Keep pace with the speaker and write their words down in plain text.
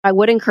I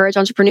would encourage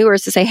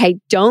entrepreneurs to say, hey,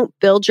 don't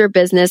build your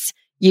business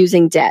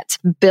using debt.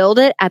 Build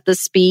it at the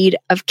speed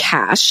of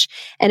cash.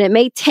 And it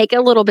may take a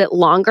little bit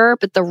longer,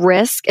 but the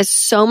risk is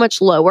so much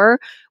lower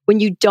when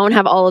you don't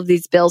have all of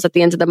these bills at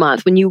the end of the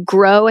month, when you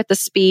grow at the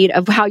speed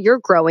of how you're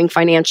growing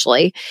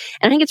financially.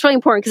 And I think it's really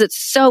important because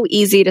it's so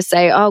easy to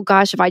say, oh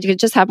gosh, if I could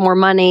just have more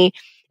money,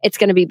 it's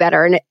going to be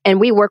better. And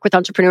we work with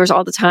entrepreneurs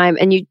all the time.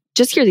 And you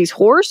just hear these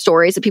horror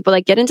stories of people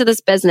that get into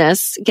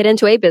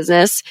a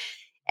business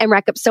and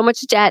rack up so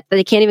much debt that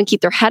they can't even keep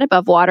their head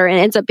above water, and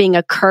it ends up being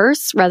a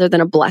curse rather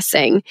than a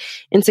blessing.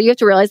 And so you have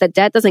to realize that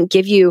debt doesn't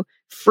give you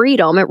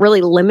freedom. It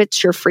really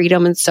limits your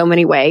freedom in so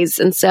many ways.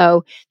 And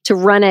so to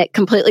run it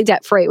completely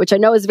debt free, which I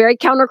know is very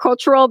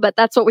countercultural, but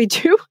that's what we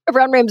do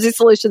around Ramsey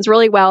Solutions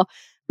really well.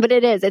 But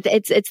it is.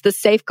 It's the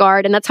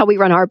safeguard, and that's how we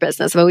run our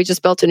business. I mean, we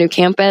just built a new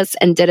campus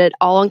and did it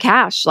all on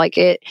cash. It's like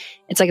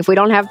if we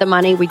don't have the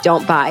money, we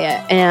don't buy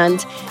it.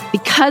 And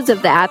because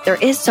of that, there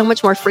is so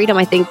much more freedom,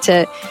 I think,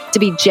 to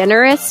be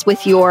generous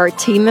with your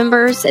team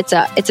members. It's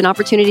an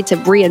opportunity to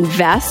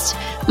reinvest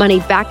money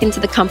back into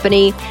the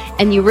company,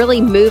 and you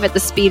really move at the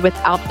speed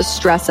without the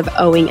stress of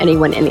owing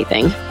anyone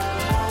anything.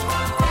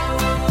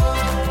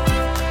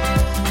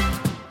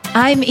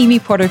 I'm Amy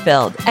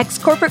Porterfield,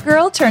 ex-corporate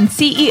girl turned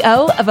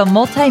CEO of a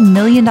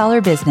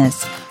multi-million-dollar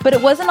business. But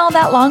it wasn't all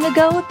that long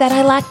ago that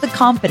I lacked the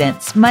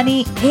confidence,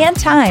 money, and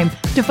time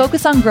to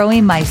focus on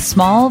growing my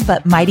small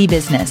but mighty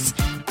business.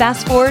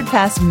 Fast forward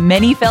past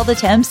many failed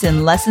attempts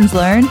and lessons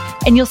learned,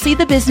 and you'll see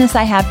the business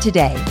I have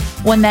today,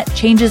 one that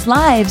changes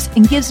lives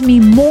and gives me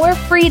more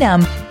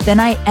freedom than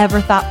I ever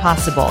thought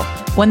possible,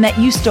 one that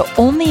used to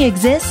only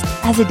exist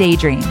as a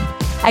daydream.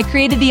 I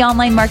created the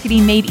Online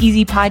Marketing Made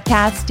Easy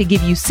podcast to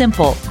give you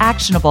simple,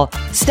 actionable,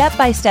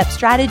 step-by-step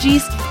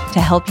strategies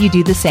to help you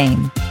do the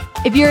same.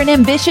 If you're an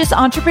ambitious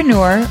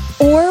entrepreneur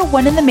or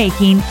one in the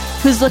making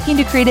who's looking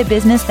to create a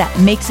business that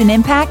makes an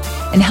impact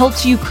and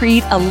helps you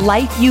create a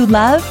life you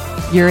love,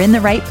 you're in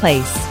the right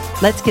place.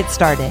 Let's get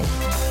started.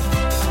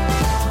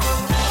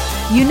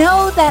 You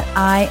know that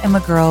I am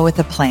a girl with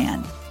a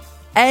plan.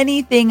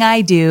 Anything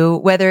I do,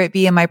 whether it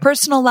be in my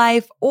personal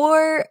life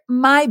or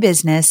my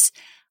business,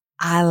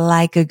 I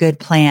like a good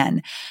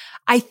plan.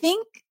 I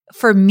think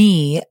for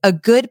me, a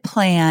good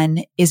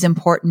plan is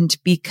important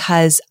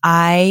because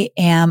I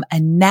am a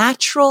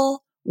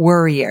natural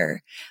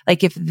worrier.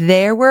 Like if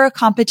there were a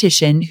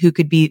competition who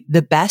could be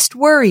the best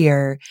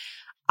worrier,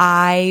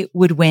 I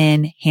would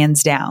win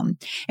hands down.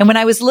 And when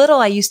I was little,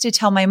 I used to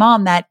tell my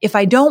mom that if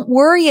I don't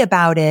worry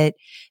about it,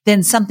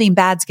 then something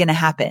bad's going to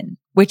happen,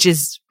 which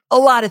is a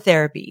lot of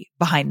therapy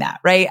behind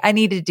that, right? I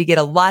needed to get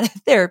a lot of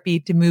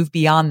therapy to move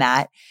beyond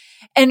that.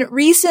 And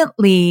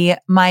recently,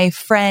 my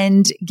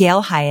friend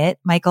Gail Hyatt,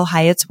 Michael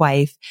Hyatt's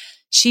wife,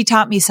 she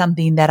taught me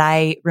something that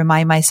I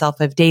remind myself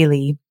of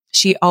daily.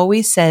 She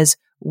always says,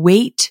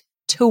 wait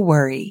to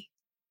worry.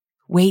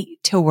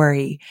 Wait to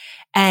worry.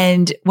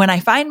 And when I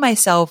find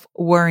myself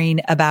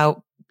worrying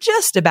about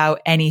just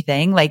about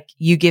anything, like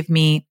you give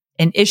me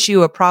an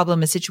issue, a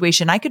problem, a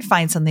situation, I could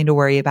find something to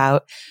worry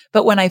about.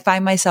 But when I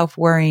find myself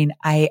worrying,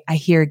 I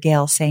hear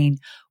Gail saying,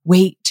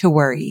 wait to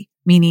worry,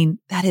 meaning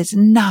that is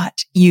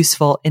not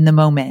useful in the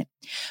moment.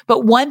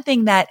 But one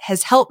thing that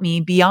has helped me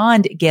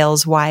beyond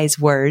Gail's wise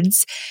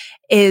words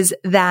is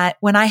that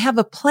when I have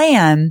a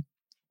plan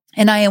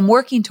and I am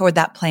working toward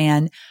that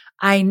plan,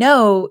 I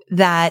know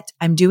that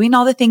I'm doing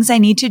all the things I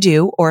need to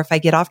do, or if I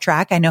get off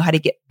track, I know how to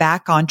get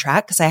back on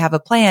track because I have a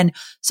plan.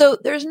 So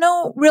there's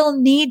no real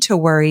need to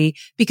worry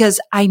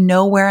because I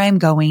know where I'm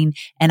going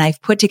and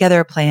I've put together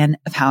a plan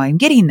of how I'm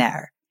getting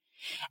there.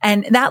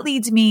 And that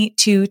leads me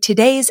to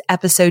today's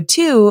episode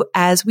 2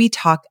 as we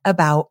talk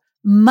about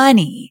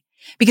money.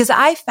 Because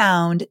I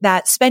found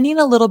that spending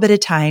a little bit of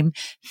time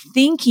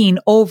thinking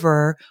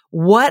over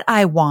what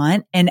I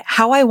want and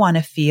how I want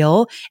to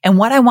feel and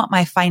what I want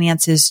my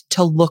finances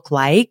to look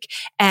like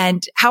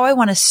and how I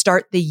want to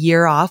start the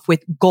year off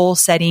with goal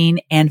setting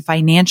and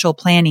financial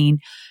planning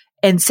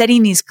and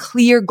setting these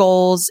clear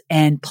goals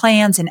and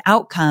plans and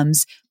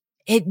outcomes,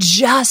 it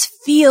just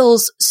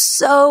feels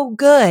so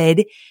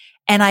good.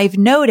 And I've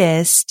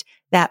noticed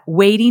that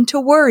waiting to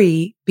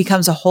worry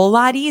becomes a whole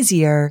lot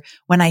easier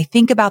when I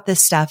think about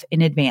this stuff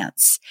in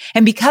advance.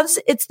 And because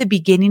it's the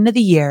beginning of the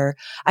year,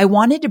 I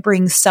wanted to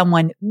bring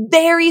someone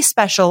very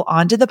special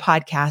onto the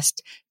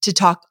podcast to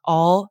talk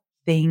all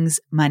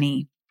things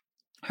money.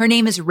 Her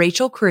name is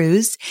Rachel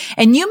Cruze,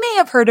 and you may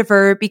have heard of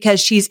her because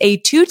she's a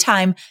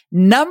 2-time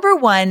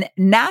 #1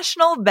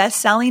 national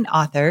best-selling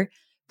author,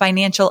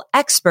 financial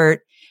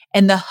expert,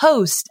 and the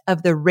host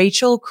of the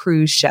Rachel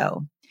Cruze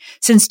Show.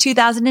 Since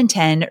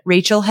 2010,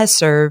 Rachel has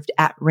served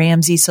at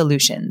Ramsey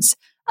Solutions,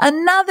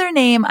 another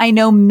name I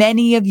know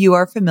many of you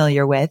are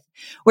familiar with,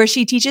 where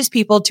she teaches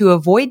people to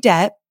avoid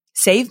debt,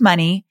 save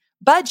money,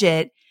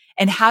 budget,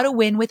 and how to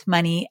win with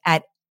money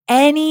at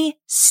any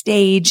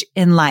stage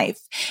in life.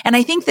 And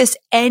I think this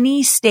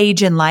any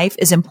stage in life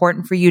is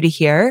important for you to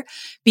hear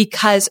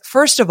because,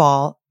 first of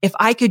all, if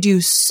I could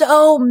do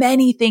so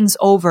many things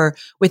over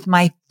with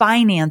my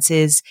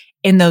finances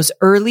in those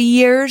early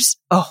years,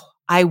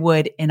 I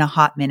would in a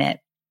hot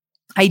minute.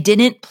 I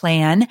didn't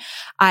plan.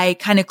 I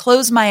kind of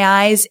closed my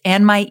eyes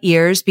and my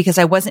ears because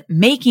I wasn't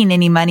making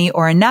any money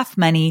or enough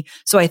money.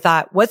 So I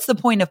thought, what's the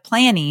point of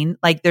planning?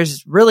 Like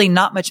there's really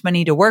not much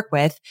money to work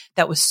with.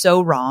 That was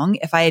so wrong.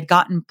 If I had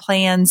gotten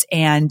plans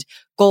and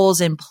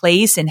goals in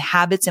place and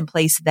habits in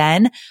place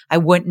then, I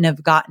wouldn't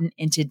have gotten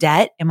into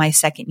debt in my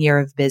second year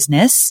of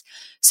business.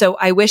 So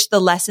I wish the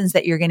lessons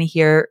that you're going to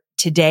hear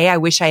today, I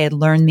wish I had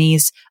learned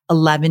these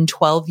 11,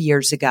 12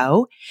 years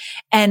ago.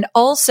 And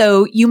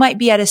also you might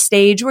be at a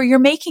stage where you're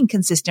making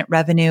consistent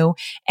revenue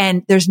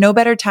and there's no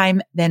better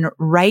time than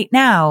right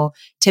now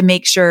to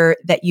make sure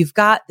that you've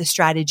got the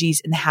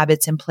strategies and the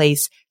habits in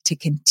place to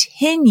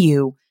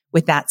continue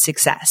with that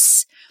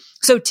success.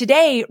 So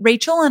today,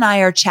 Rachel and I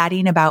are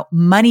chatting about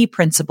money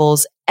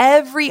principles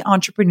every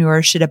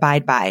entrepreneur should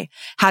abide by,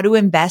 how to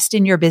invest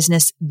in your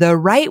business the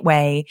right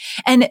way,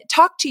 and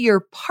talk to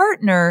your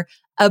partner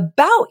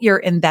about your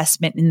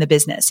investment in the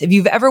business. If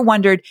you've ever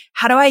wondered,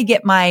 how do I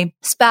get my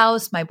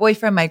spouse, my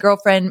boyfriend, my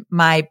girlfriend,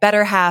 my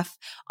better half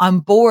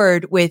on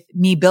board with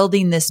me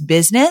building this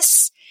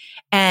business?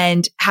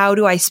 And how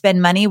do I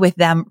spend money with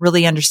them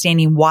really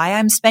understanding why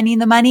I'm spending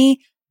the money?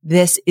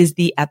 This is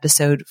the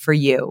episode for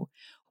you.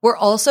 We're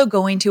also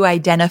going to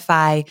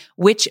identify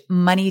which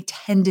money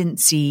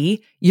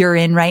tendency you're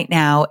in right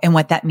now and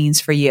what that means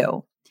for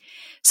you.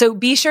 So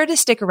be sure to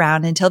stick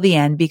around until the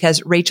end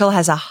because Rachel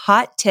has a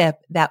hot tip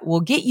that will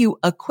get you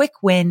a quick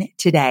win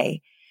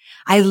today.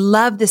 I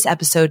love this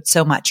episode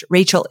so much.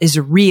 Rachel is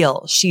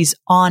real. She's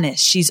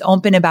honest. She's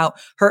open about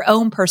her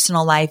own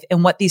personal life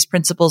and what these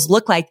principles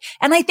look like.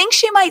 And I think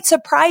she might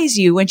surprise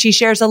you when she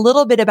shares a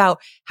little bit about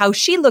how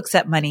she looks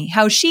at money,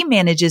 how she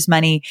manages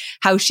money,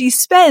 how she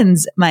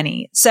spends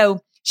money. So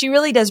she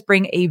really does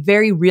bring a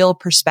very real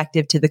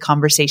perspective to the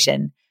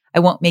conversation. I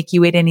won't make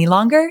you wait any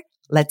longer.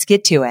 Let's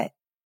get to it.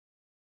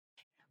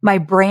 My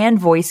brand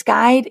voice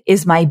guide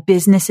is my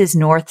business's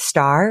North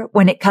Star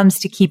when it comes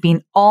to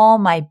keeping all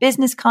my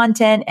business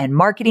content and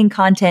marketing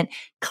content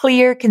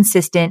clear,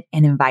 consistent,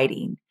 and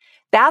inviting.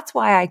 That's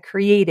why I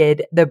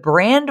created the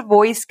Brand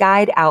Voice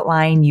Guide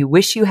Outline You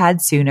Wish You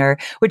Had Sooner,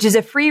 which is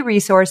a free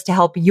resource to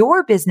help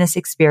your business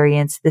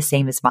experience the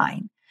same as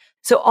mine.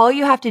 So all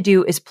you have to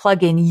do is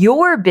plug in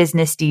your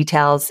business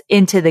details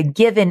into the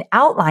given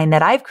outline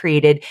that I've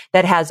created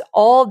that has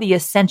all the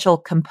essential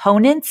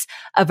components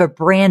of a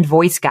brand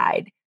voice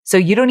guide. So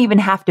you don't even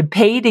have to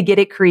pay to get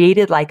it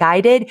created like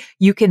I did.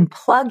 You can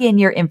plug in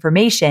your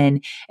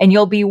information and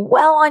you'll be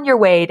well on your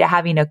way to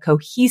having a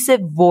cohesive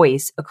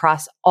voice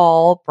across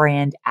all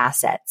brand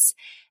assets.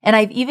 And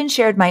I've even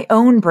shared my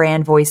own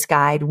brand voice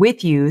guide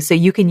with you so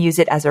you can use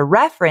it as a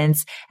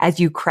reference as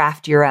you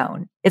craft your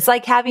own. It's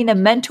like having a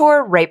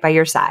mentor right by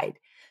your side.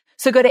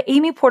 So go to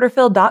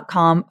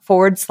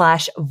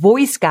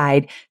amyporterfield.com/voice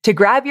guide to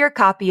grab your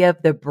copy of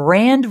the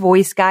Brand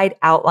Voice Guide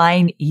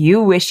Outline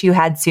You Wish You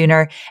Had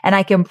Sooner. And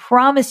I can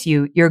promise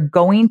you, you're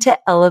going to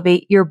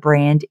elevate your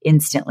brand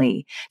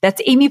instantly.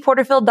 That's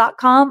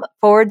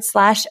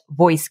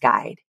amyporterfield.com/voice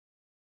guide.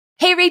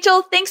 Hey,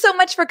 Rachel, thanks so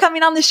much for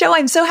coming on the show.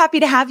 I'm so happy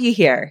to have you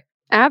here.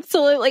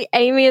 Absolutely,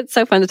 Amy. It's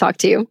so fun to talk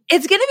to you.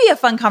 It's going to be a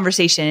fun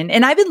conversation.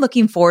 And I've been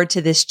looking forward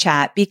to this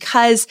chat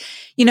because,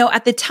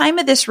 at the time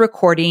of this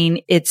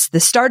recording, it's the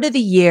start of the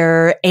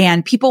year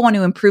and people want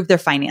to improve their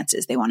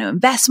finances. They want to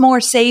invest more,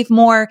 save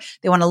more.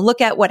 They want to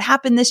look at what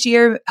happened this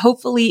year,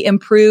 hopefully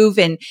improve.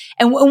 And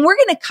we're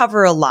going to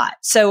cover a lot.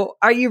 So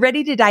are you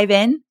ready to dive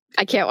in?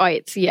 I can't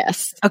wait.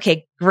 Yes.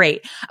 Okay,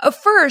 great.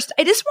 First,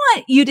 I just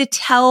want you to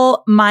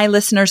tell my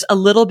listeners a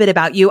little bit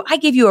about you. I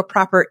gave you a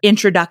proper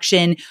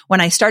introduction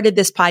when I started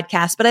this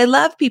podcast, but I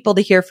love people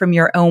to hear from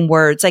your own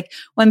words. Like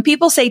when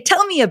people say,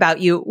 tell me about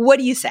you, what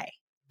do you say?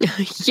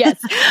 Yes.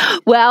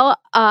 Well,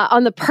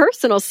 on the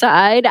personal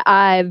side,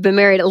 I've been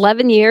married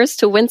 11 years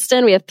to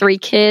Winston. We have 3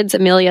 kids.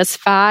 Amelia's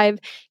 5,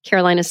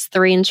 Carolina's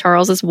 3, and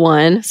Charles is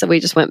 1. So we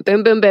just went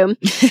boom, boom, boom.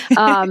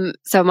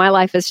 So my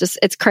life is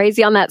it's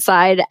crazy on that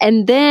side.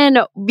 And then,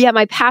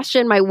 my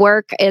passion, my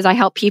work is I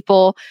help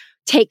people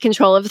take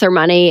control of their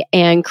money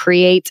and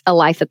create a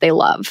life that they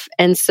love.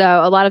 And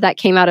so a lot of that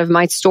came out of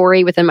my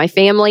story within my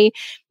family.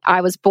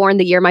 I was born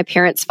the year my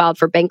parents filed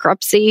for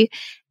bankruptcy.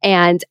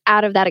 And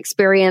out of that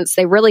experience,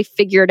 they really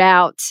figured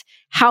out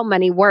how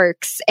money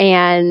works.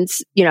 And,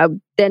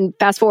 then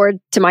fast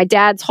forward to my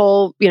dad's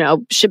whole,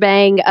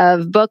 shebang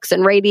of books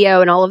and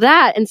radio and all of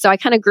that. And so I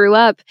kind of grew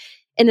up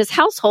in this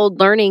household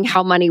learning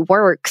how money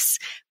works.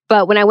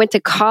 But when I went to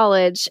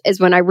college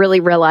is when I really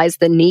realized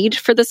the need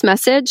for this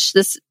message,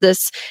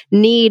 this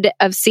need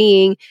of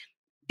seeing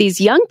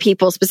these young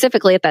people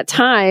specifically at that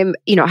time,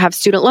 have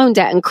student loan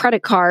debt and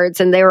credit cards,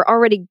 and they were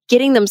already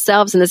getting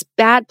themselves in this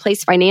bad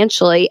place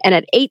financially. And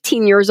at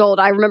 18 years old,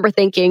 I remember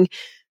thinking,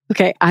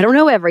 okay, I don't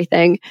know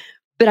everything,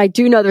 but I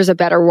do know there's a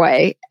better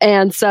way.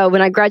 And so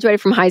when I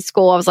graduated from high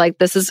school, I was like,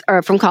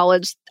 from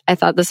college, I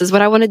thought this is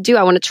what I want to do.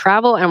 I want to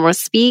travel and I want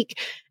to speak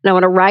and I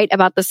want to write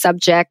about the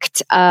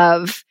subject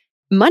of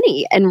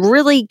money and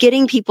really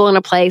getting people in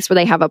a place where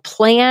they have a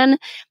plan.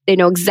 They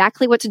know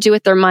exactly what to do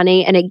with their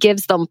money, and it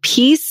gives them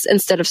peace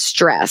instead of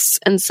stress.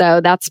 And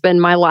so that's been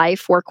my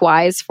life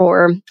work-wise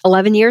for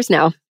 11 years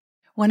now.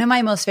 One of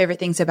my most favorite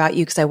things about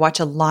you, because I watch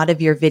a lot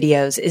of your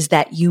videos, is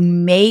that you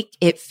make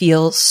it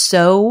feel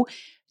so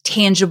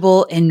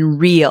tangible and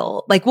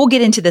real. Like, we'll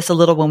get into this a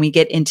little when we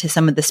get into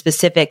some of the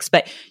specifics,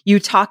 but you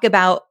talk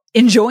about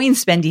enjoying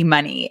spending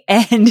money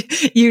and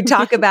you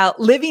talk about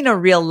living a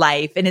real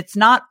life, and it's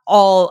not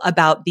all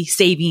about the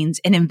savings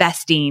and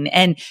investing,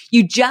 and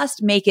you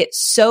just make it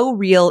so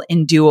real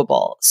and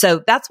doable.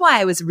 So that's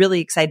why I was really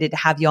excited to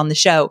have you on the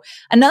show.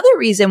 Another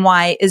reason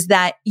why is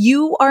that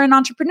you are an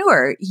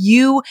entrepreneur.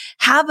 You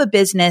have a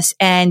business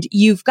and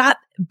you've got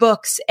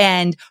books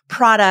and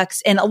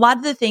products and a lot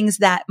of the things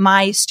that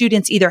my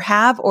students either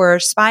have or are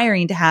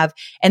aspiring to have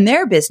in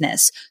their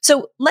business.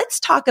 So let's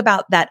talk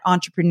about that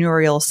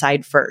entrepreneurial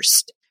side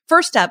first.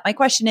 First up, my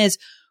question is,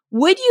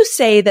 would you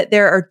say that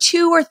there are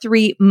 2 or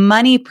 3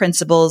 money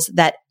principles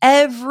that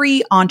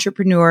every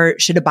entrepreneur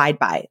should abide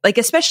by? Like,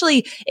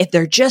 especially if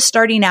they're just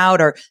starting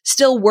out or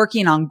still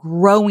working on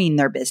growing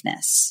their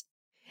business.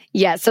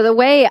 Yeah. So the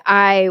way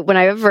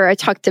whenever I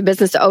talk to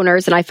business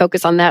owners and I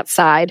focus on that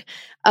side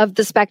of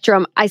the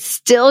spectrum, I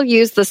still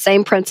use the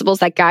same principles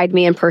that guide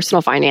me in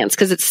personal finance,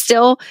 because it's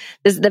still,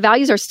 the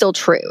values are still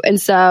true.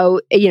 And so,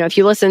 if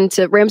you listen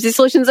to Ramsey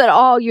Solutions at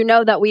all, you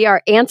know that we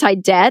are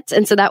anti-debt.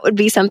 And so that would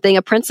be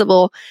a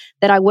principle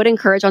that I would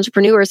encourage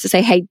entrepreneurs to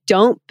say, hey,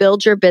 don't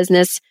build your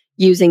business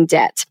using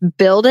debt.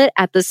 Build it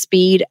at the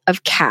speed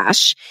of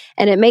cash.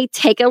 And it may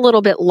take a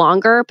little bit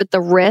longer, but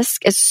the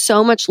risk is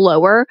so much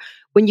lower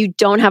when you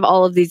don't have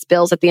all of these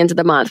bills at the end of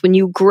the month, when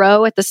you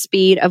grow at the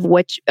speed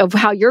of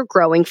how you're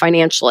growing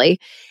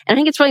financially. And I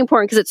think it's really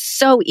important because it's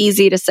so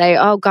easy to say,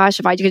 oh gosh,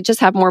 if I could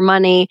just have more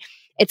money,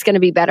 it's going to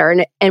be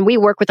better. And we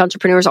work with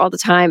entrepreneurs all the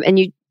time, and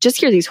you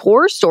just hear these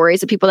horror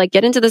stories of people that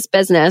get into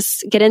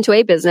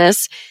a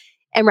business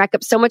and rack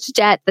up so much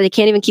debt that they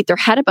can't even keep their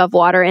head above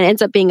water, and it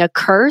ends up being a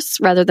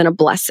curse rather than a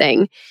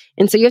blessing.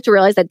 And so you have to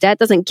realize that debt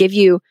doesn't give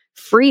you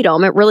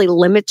freedom. It really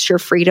limits your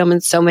freedom in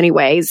so many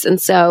ways. And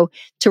so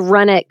to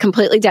run it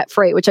completely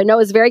debt-free, which I know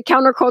is very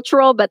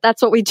countercultural, but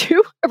that's what we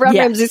do around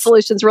Ramsey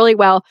Solutions really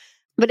well.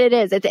 But it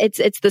is.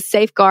 It's the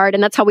safeguard,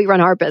 and that's how we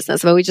run our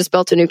business. I mean, we just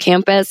built a new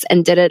campus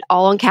and did it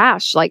all on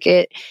cash.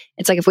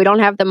 It's like if we don't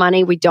have the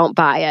money, we don't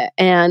buy it.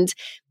 And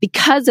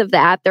because of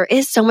that, there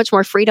is so much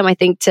more freedom, I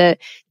think, to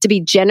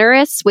be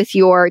generous with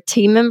your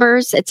team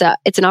members. It's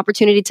an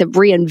opportunity to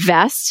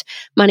reinvest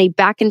money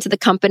back into the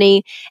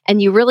company,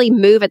 and you really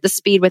move at the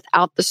speed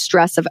without the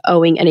stress of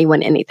owing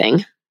anyone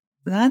anything.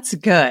 That's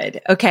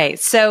good. Okay,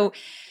 so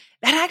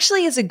that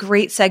actually is a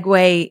great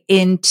segue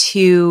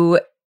into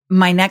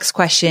my next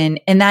question.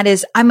 And that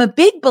is, I'm a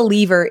big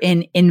believer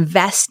in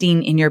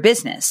investing in your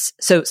business.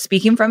 So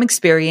speaking from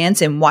experience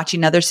and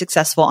watching other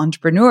successful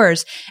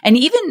entrepreneurs, and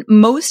even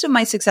most of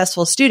my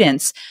successful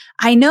students,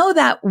 I know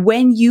that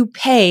when you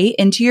pay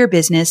into your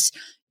business,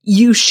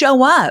 you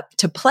show up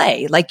to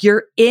play, like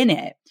you're in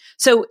it.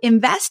 So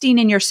investing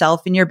in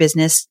yourself and your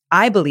business,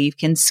 I believe,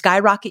 can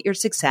skyrocket your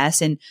success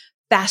and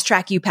fast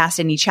track you past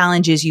any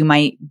challenges you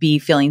might be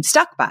feeling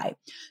stuck by.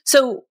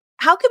 So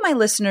how can my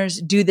listeners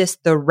do this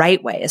the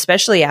right way,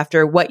 especially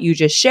after what you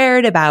just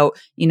shared about,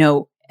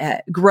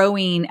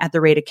 growing at the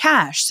rate of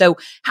cash? So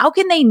how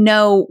can they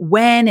know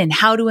when and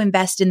how to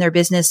invest in their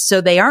business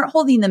so they aren't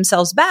holding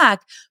themselves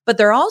back, but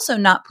they're also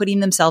not putting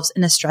themselves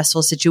in a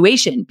stressful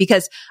situation?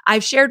 Because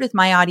I've shared with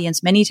my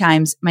audience many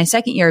times, my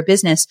second year of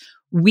business,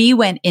 we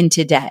went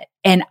into debt.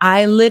 And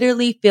I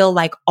literally feel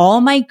like all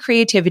my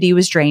creativity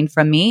was drained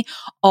from me.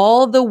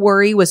 All the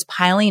worry was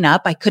piling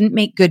up. I couldn't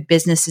make good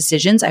business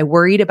decisions. I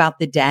worried about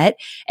the debt.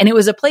 And it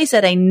was a place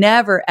that I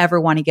never,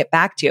 ever want to get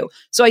back to.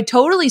 So I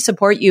totally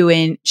support you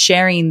in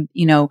sharing,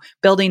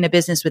 building a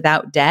business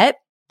without debt.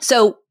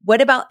 So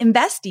what about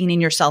investing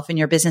in yourself and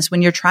your business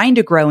when you're trying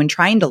to grow and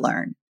trying to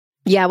learn?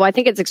 Yeah, well, I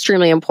think it's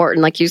extremely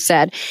important, like you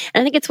said.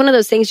 And I think it's one of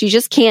those things you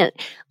just can't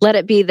let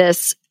it be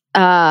this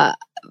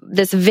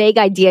vague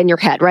idea in your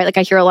head, right? Like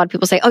I hear a lot of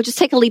people say, oh, just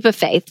take a leap of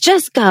faith.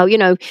 Just go, you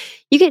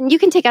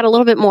can take out a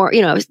little bit more,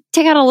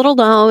 take out a little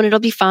loan. It'll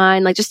be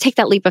fine. Like just take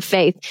that leap of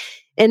faith.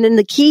 And then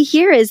the key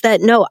here is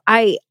that, no,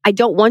 I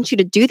don't want you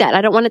to do that.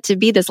 I don't want it to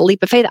be this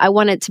leap of faith. I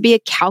want it to be a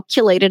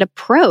calculated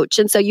approach.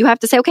 And so you have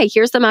to say, okay,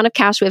 here's the amount of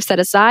cash we have set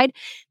aside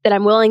that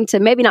I'm willing to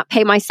maybe not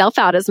pay myself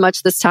out as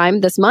much this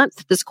time, this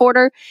month, this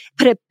quarter,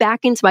 put it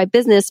back into my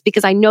business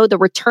because I know the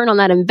return on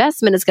that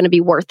investment is going to be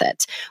worth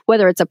it,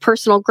 whether it's a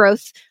personal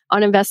growth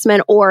on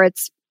investment or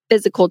it's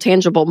physical,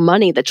 tangible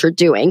money that you're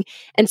doing.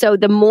 And so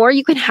the more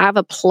you can have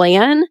a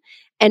plan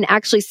and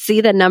actually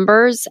see the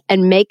numbers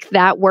and make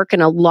that work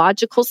in a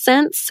logical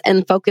sense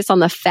and focus on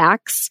the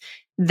facts,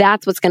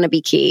 that's what's going to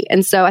be key.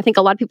 And so I think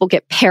a lot of people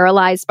get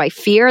paralyzed by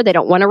fear. They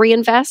don't want to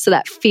reinvest. So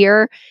that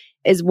fear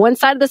is one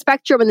side of the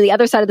spectrum, and the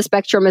other side of the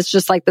spectrum is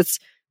just like this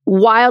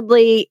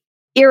wildly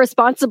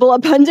irresponsible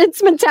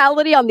abundance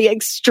mentality on the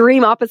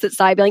extreme opposite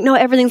side, be like, no,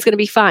 everything's going to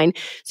be fine.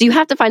 So you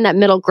have to find that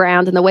middle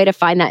ground. And the way to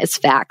find that is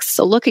facts.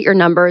 So look at your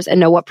numbers and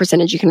know what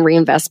percentage you can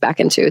reinvest back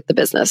into the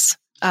business.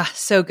 Ah,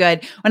 so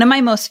good. One of my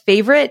most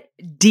favorite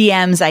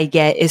DMs I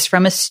get is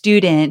from a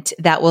student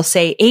that will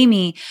say,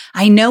 Amy,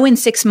 I know in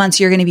 6 months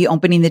you're going to be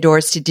opening the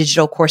doors to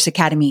Digital Course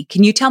Academy.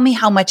 Can you tell me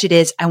how much it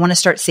is? I want to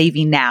start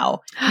saving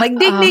now. I'm like,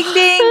 ding, ding,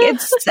 ding.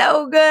 It's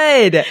so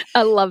good.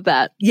 I love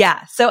that.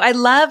 Yeah. So I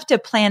love to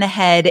plan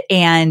ahead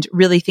and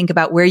really think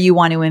about where you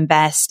want to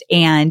invest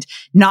and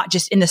not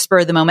just in the spur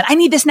of the moment. I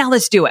need this now.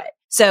 Let's do it.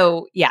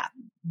 So yeah,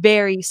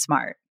 very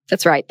smart.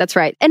 That's right. That's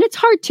right. And it's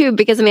hard too,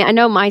 because I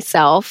know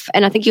myself,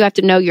 and I think you have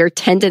to know your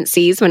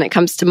tendencies when it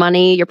comes to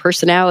money, your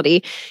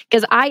personality,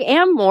 because I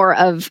am more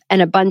of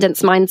an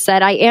abundance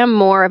mindset. I am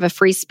more of a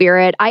free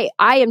spirit. I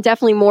am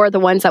definitely more the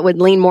ones that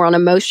would lean more on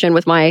emotion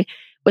with my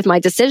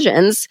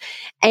decisions.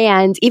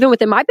 And even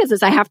within my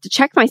business, I have to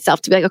check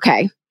myself to be like,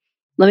 okay,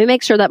 let me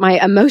make sure that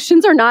my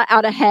emotions are not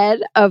out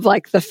ahead of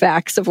like the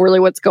facts of really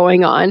what's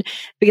going on,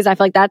 because I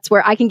feel like that's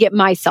where I can get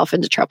myself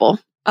into trouble.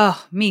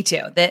 Oh, me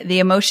too. The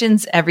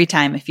emotions every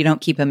time if you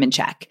don't keep them in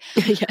check.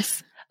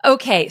 Yes.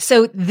 Okay.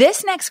 So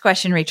this next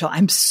question, Rachel,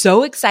 I'm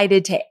so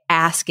excited to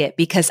ask it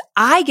because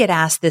I get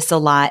asked this a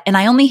lot and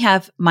I only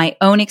have my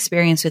own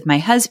experience with my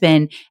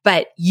husband,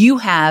 but you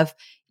have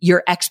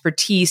your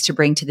expertise to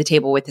bring to the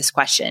table with this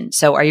question.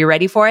 So are you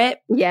ready for it?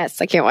 Yes,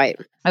 I can't wait.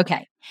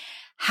 Okay.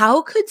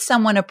 How could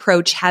someone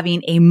approach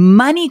having a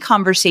money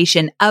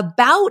conversation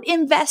about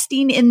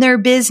investing in their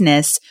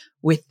business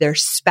with their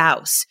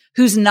spouse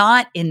who's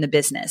not in the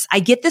business? I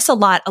get this a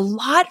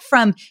lot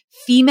from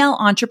female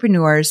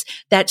entrepreneurs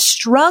that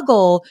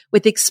struggle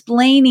with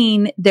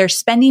explaining their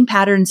spending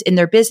patterns in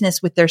their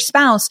business with their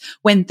spouse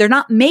when they're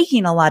not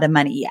making a lot of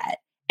money yet.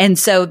 And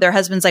so their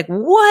husband's like,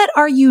 what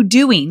are you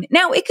doing?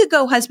 Now it could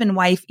go husband,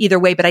 wife, either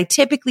way, but I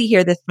typically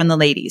hear this from the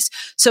ladies.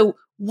 So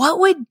what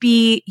would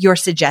be your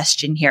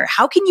suggestion here?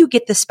 How can you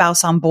get the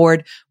spouse on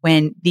board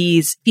when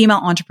these female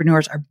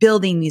entrepreneurs are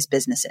building these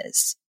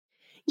businesses?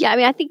 Yeah,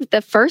 I think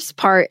the first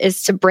part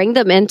is to bring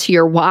them into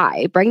your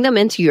why, bring them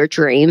into your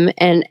dream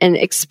and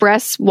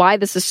express why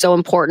this is so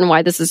important,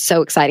 why this is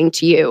so exciting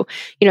to you.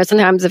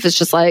 Sometimes if it's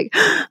just like,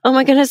 oh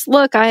my goodness,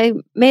 look, I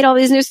made all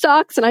these new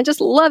stocks and I just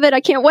love it. I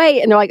can't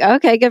wait. And they're like,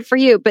 okay, good for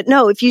you. But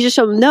no, if you just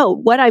show them, no,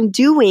 what I'm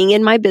doing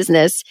in my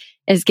business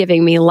is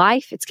giving me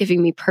life. It's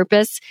giving me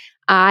purpose.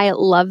 I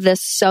love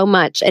this so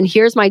much. And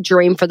here's my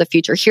dream for the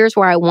future. Here's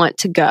where I want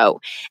to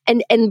go.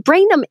 And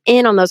bring them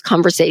in on those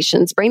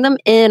conversations. Bring them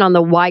in on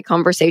the why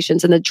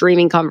conversations and the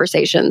dreaming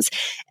conversations.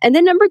 And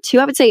then number 2,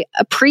 I would say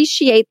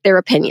appreciate their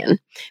opinion,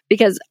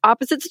 because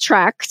opposites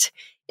attract.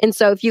 And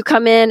so if you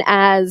come in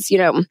as,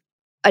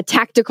 a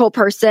tactical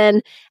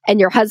person and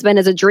your husband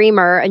is a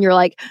dreamer and you're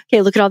like,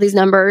 okay, look at all these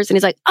numbers. And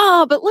he's like,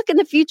 oh, but look in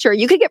the future.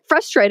 You could get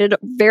frustrated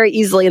very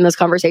easily in those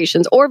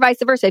conversations, or vice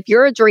versa. If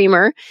you're a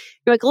dreamer,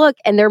 you're like, look,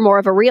 and they're more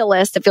of a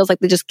realist. It feels like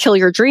they just kill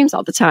your dreams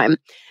all the time.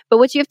 But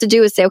what you have to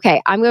do is say,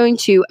 okay, I'm going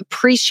to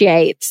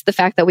appreciate the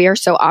fact that we are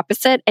so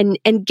opposite and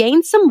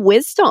gain some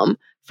wisdom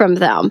from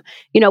them.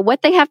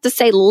 What they have to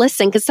say,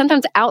 listen, because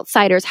sometimes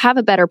outsiders have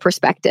a better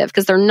perspective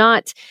because they're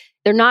not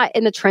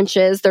in the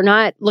trenches. They're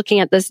not looking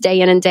at this day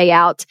in and day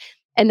out.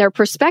 And their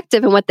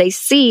perspective and what they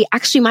see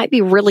actually might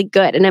be really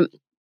good. And it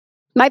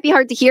might be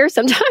hard to hear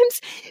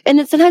sometimes. And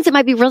then sometimes it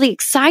might be really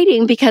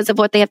exciting because of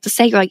what they have to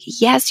say. You're like,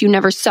 yes, you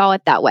never saw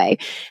it that way.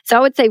 So I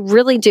would say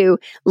really do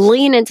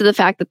lean into the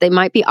fact that they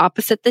might be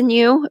opposite than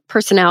you,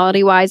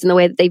 personality-wise, in the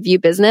way that they view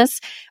business,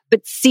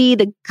 but see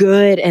the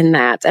good in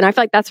that. And I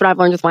feel like that's what I've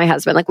learned with my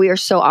husband. Like we are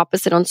so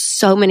opposite on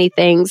so many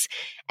things.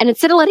 And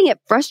instead of letting it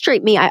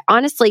frustrate me, I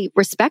honestly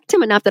respect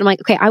him enough that I'm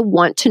like, okay, I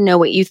want to know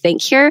what you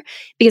think here,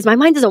 because my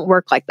mind doesn't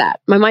work like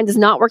that. My mind does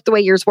not work the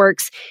way yours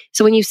works.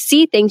 So when you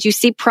see things, you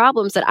see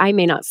problems that I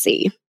may not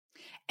see.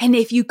 And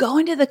if you go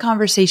into the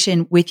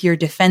conversation with your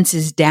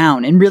defenses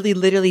down and really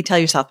literally tell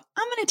yourself,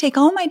 I'm going to take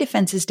all my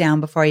defenses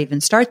down before I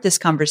even start this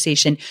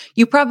conversation,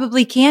 you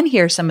probably can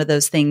hear some of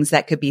those things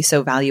that could be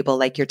so valuable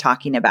like you're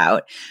talking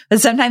about.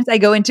 But sometimes I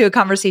go into a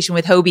conversation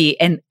with Hobie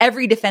and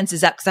every defense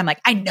is up because I'm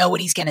like, I know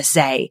what he's going to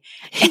say.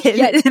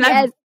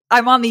 And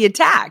I'm on the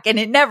attack and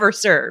it never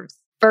serves.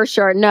 For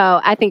sure.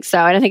 No, I think so.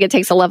 And I think it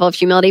takes a level of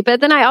humility.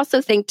 But then I also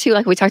think too,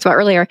 like we talked about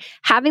earlier,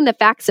 having the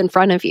facts in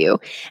front of you.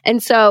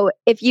 And so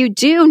if you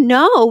do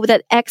know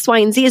that X, Y,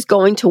 and Z is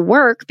going to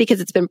work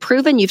because it's been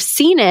proven, you've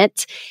seen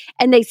it,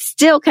 and they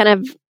still kind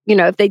of,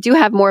 if they do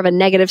have more of a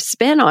negative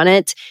spin on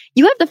it,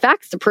 you have the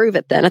facts to prove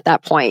it then at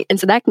that point. And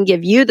so that can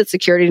give you the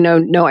security to know,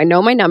 no, I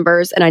know my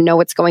numbers and I know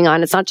what's going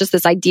on. It's not just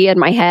this idea in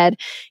my head,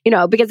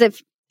 because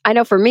if I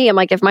know for me, I'm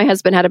like, if my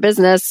husband had a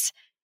business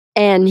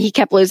and he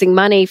kept losing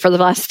money for the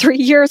last 3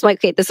 years, I'm like,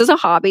 okay, this is a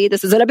hobby.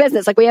 This isn't a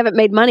business. Like we haven't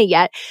made money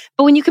yet.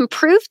 But when you can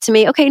prove to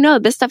me, okay, no,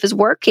 this stuff is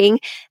working,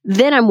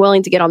 then I'm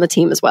willing to get on the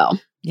team as well.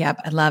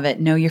 Yep. I love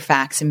it. Know your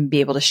facts and be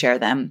able to share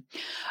them.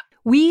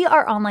 We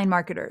are online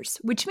marketers,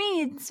 which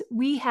means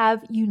we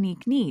have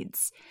unique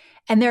needs.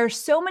 And there are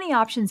so many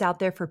options out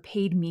there for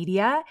paid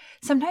media.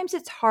 Sometimes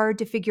it's hard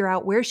to figure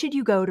out where should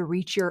you go to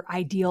reach your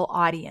ideal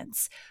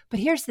audience. But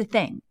here's the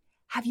thing.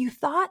 Have you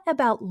thought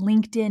about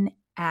LinkedIn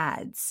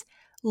ads?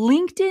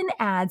 LinkedIn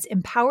ads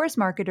empowers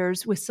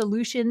marketers with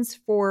solutions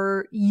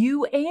for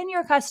you and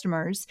your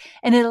customers,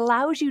 and it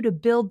allows you to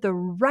build the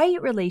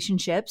right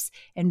relationships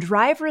and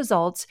drive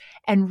results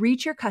and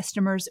reach your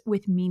customers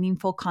with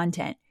meaningful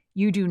content.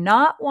 You do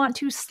not want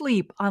to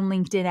sleep on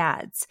LinkedIn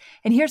ads.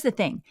 And here's the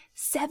thing,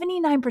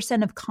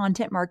 79% of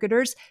content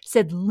marketers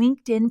said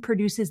LinkedIn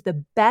produces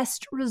the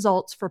best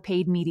results for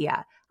paid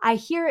media. I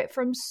hear it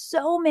from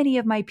so many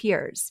of my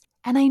peers.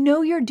 And I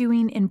know you're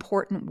doing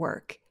important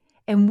work.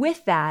 And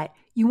with that,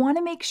 you want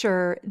to make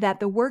sure that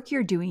the work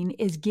you're doing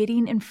is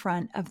getting in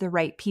front of the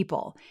right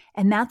people.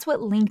 And that's what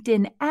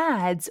LinkedIn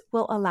ads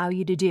will allow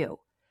you to do.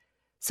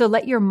 So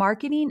let your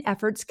marketing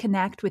efforts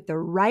connect with the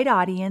right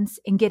audience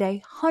and get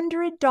a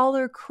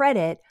 $100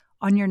 credit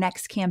on your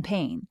next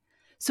campaign.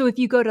 So if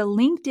you go to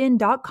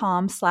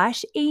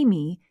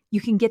linkedin.com/Amy,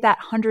 you can get that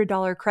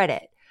 $100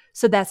 credit.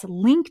 So that's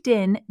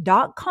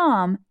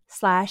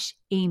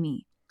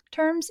linkedin.com/Amy.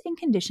 Terms and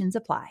conditions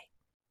apply.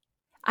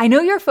 I know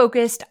you're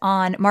focused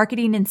on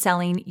marketing and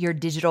selling your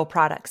digital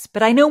products,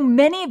 but I know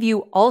many of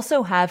you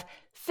also have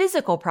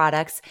physical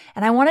products,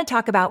 and I want to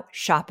talk about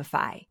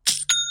Shopify.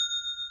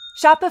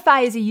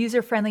 Shopify is a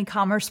user-friendly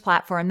commerce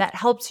platform that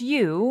helps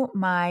you,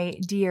 my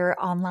dear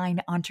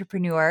online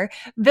entrepreneur,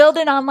 build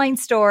an online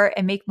store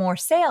and make more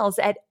sales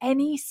at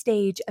any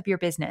stage of your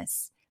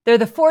business. They're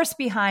the force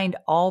behind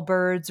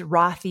Allbirds,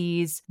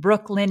 Rothy's,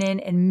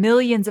 Brooklinen, and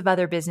millions of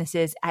other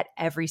businesses at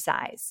every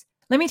size.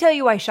 Let me tell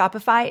you why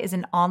Shopify is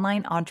an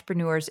online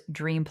entrepreneur's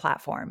dream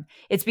platform.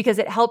 It's because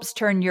it helps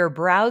turn your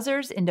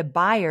browsers into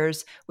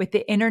buyers with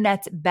the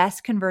internet's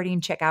best converting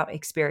checkout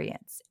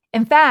experience.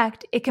 In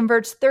fact, it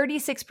converts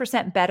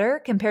 36% better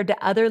compared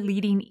to other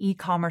leading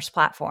e-commerce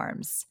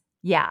platforms.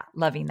 Yeah,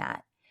 loving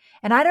that.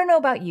 And I don't know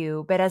about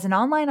you, but as an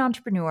online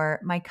entrepreneur,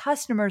 my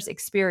customers'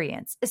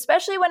 experience,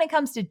 especially when it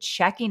comes to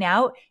checking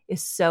out,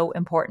 is so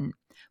important.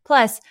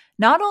 Plus,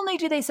 not only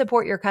do they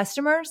support your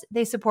customers,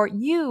 they support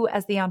you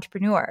as the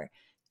entrepreneur.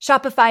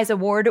 Shopify's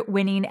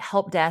award-winning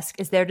help desk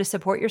is there to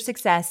support your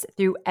success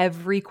through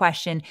every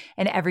question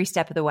and every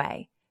step of the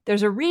way.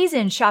 There's a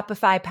reason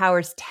Shopify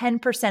powers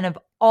 10% of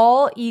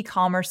all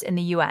e-commerce in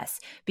the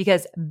US,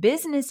 because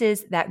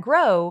businesses that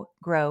grow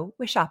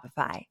with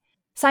Shopify.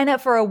 Sign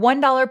up for a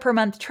 $1 per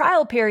month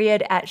trial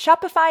period at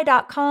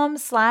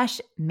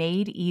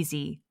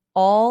shopify.com/madeeasy,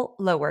 all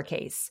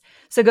lowercase.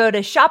 So go to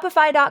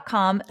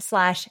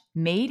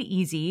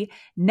shopify.com/madeeasy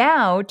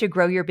now to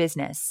grow your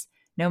business,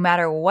 no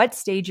matter what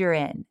stage you're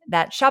in.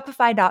 That's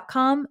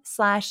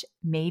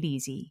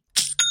shopify.com/madeeasy.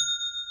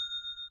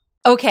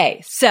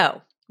 Okay,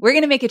 so we're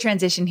going to make a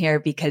transition here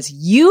because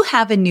you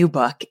have a new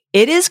book.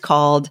 It is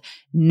called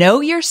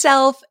Know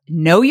Yourself,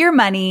 Know Your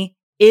Money.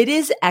 It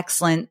is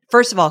excellent.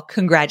 First of all,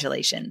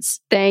 congratulations.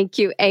 Thank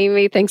you,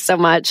 Amy. Thanks so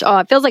much. Oh,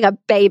 it feels like a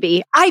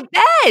baby. I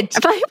bet.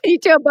 If I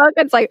read you a book,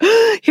 it's like,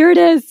 here it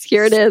is.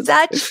 Here it is.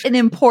 Such an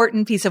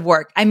important piece of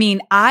work. I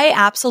mean, I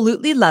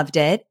absolutely loved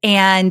it.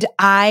 And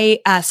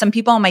some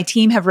people on my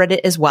team have read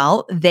it as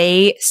well.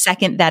 They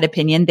second that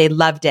opinion. They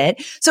loved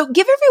it. So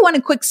give everyone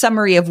a quick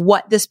summary of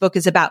what this book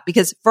is about,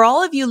 because for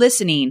all of you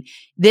listening,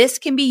 this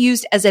can be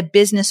used as a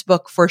business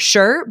book for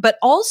sure, but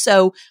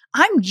also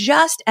I'm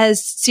just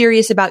as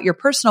serious about your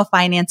personal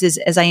finances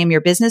as I am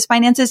your business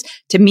finances.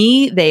 To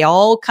me, they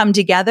all come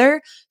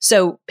together.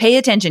 So pay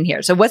attention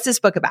here. So what's this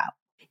book about?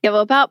 Yeah,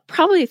 well, about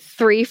probably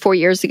 3-4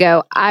 years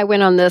ago, I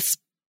went on this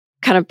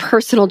kind of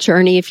personal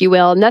journey, if you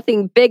will.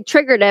 Nothing big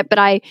triggered it, but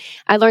I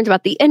learned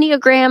about the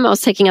Enneagram. I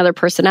was taking other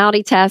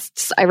personality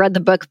tests. I read the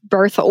book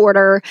Birth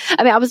Order.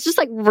 I mean, I was just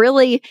like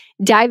really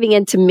diving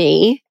into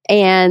me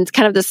and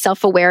kind of the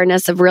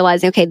self-awareness of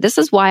realizing, okay, this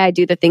is why I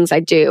do the things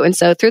I do. And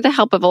so through the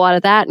help of a lot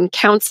of that and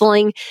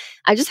counseling,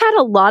 I just had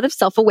a lot of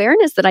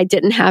self-awareness that I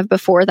didn't have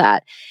before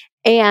that.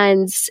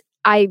 And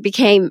I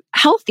became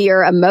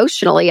healthier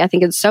emotionally, I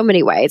think in so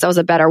many ways. I was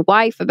a better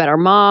wife, a better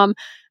mom,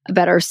 a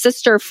better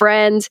sister,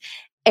 friend.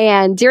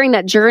 And during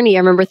that journey, I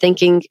remember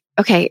thinking,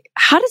 okay,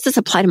 how does this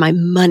apply to my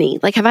money?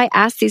 Like, have I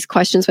asked these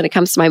questions when it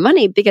comes to my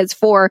money? Because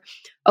for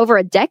over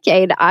a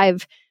decade,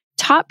 I've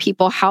taught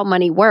people how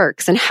money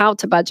works and how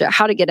to budget,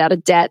 how to get out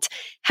of debt,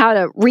 how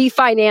to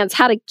refinance,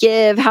 how to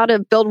give, how to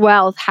build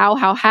wealth,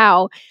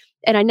 how.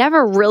 And I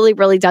never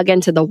really dug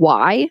into the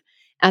why,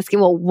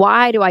 asking, well,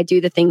 why do I do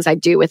the things I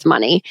do with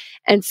money?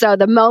 And so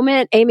the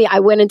moment, Amy,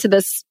 I went into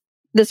this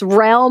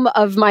realm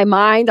of my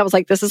mind, I was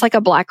like, this is like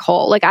a black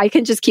hole. Like I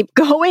can just keep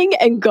going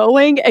and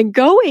going and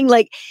going.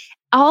 Like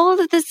all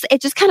of this,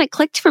 it just kind of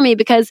clicked for me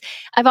because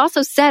I've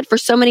also said for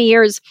so many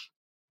years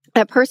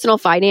that personal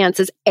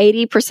finance is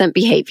 80%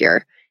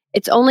 behavior.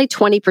 It's only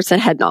 20%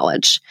 head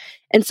knowledge.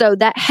 And so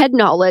that head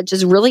knowledge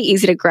is really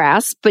easy to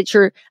grasp, but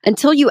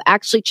until you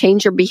actually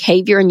change your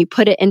behavior and you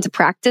put it into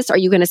practice, are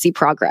you going to see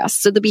progress?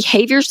 So the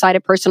behavior side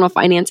of personal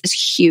finance is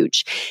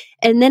huge.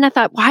 And then I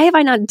thought, why have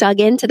I not dug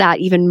into that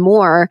even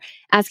more?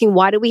 Asking,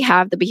 why do we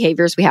have the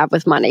behaviors we have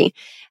with money?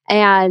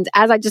 And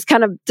as I just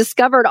kind of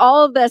discovered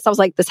all of this, I was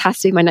like, this has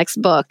to be my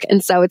next book.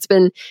 And so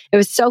it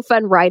was so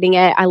fun writing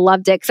it. I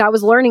loved it because I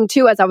was learning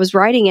too as I was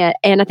writing it.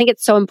 And I think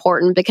it's so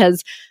important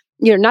because,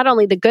 not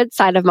only the good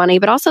side of money,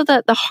 but also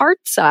the hard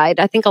side.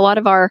 I think a lot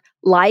of our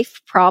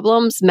life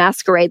problems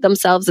masquerade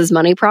themselves as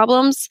money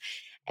problems.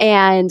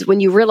 And when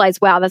you realize,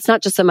 wow, that's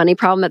not just a money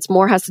problem, that's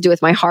more has to do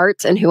with my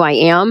heart and who I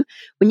am.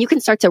 When you can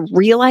start to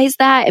realize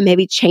that and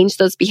maybe change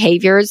those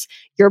behaviors,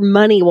 your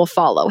money will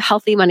follow.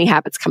 Healthy money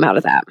habits come out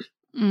of that.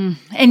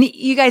 And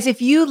you guys,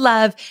 if you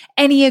love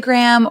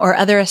Enneagram or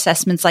other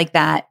assessments like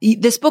that,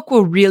 this book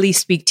will really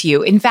speak to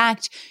you. In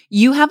fact,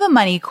 you have a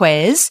money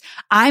quiz.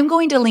 I'm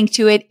going to link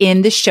to it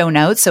in the show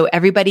notes so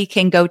everybody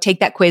can go take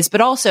that quiz, but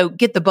also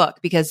get the book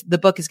because the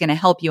book is going to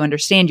help you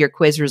understand your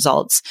quiz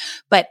results.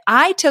 But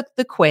I took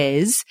the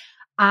quiz.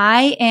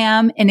 I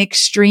am an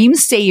extreme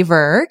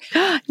saver.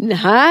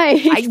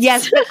 Nice.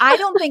 Yes, but I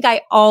don't think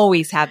I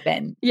always have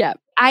been. Yeah.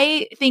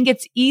 I think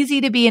it's easy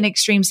to be an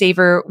extreme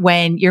saver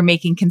when you're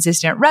making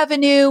consistent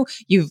revenue.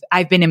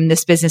 I've been in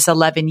this business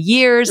 11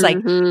 years. Like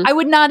I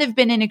would not have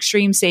been an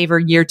extreme saver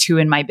year 2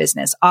 in my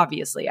business.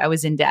 Obviously, I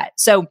was in debt.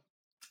 So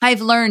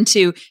I've learned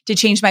to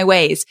change my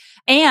ways.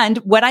 And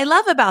what I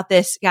love about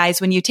this,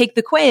 guys, when you take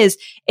the quiz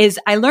is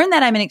I learned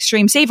that I'm an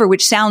extreme saver,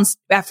 which sounds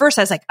at first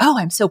I was like, oh,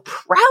 I'm so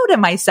proud of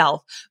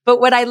myself.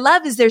 But what I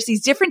love is there's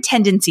these different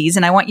tendencies.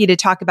 And I want you to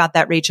talk about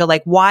that, Rachel,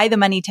 like why the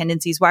money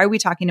tendencies? Why are we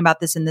talking about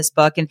this in this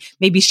book? And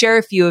maybe share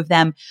a few of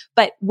them.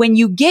 But when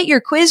you get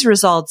your quiz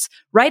results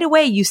right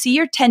away, you see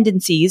your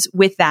tendencies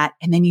with that.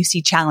 And then you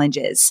see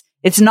challenges.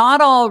 It's not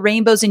all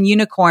rainbows and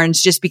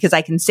unicorns just because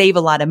I can save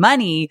a lot of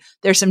money.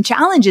 There's some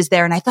challenges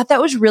there. And I thought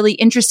that was really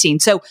interesting.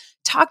 So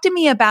talk to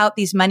me about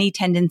these money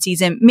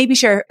tendencies and maybe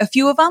share a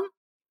few of them.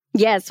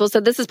 Yes. Well,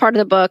 so this is part of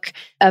the book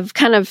of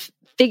kind of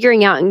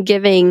figuring out and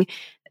giving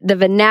the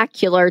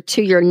vernacular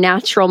to your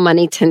natural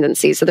money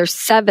tendencies. So there's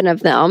 7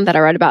 of them that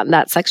I write about in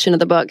that section of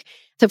the book.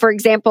 So for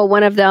example,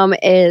 one of them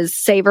is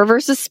saver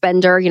versus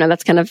spender.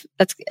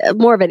 That's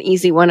more of an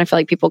easy one. I feel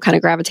like people kind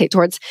of gravitate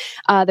towards.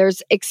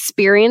 There's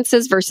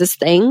experiences versus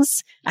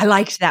things. I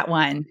liked that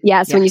one.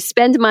 Yes. Yeah. When you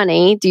spend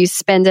money, do you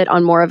spend it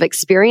on more of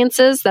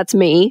experiences? That's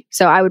me.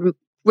 So I would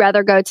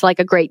rather go to like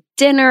a great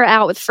dinner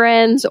out with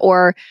friends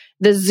or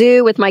the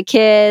zoo with my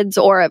kids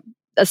or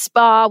a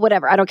spa,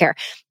 whatever. I don't care.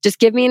 Just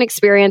give me an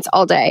experience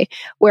all day.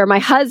 Where my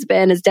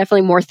husband is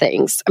definitely more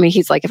things. I mean,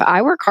 he's like, if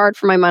I work hard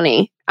for my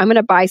money, I'm going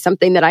to buy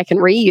something that I can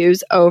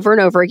reuse over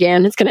and over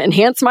again. It's going to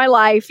enhance my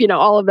life,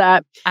 all of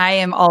that. I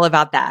am all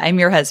about that. I'm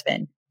your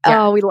husband.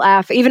 Yeah. Oh, we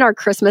laugh. Even our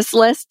Christmas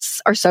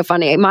lists are so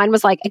funny. Mine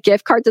was like a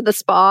gift card to the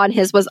spa and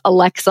his was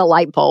Alexa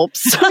light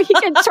bulbs. So he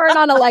can turn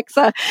on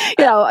Alexa,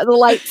 the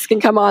lights can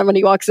come on when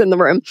he walks in the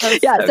room.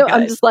 That's so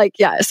I'm just like,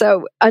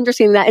 so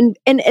understanding that.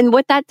 And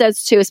what that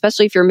does too,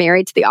 especially if you're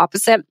married to the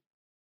opposite,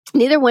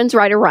 neither one's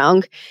right or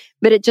wrong,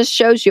 but it just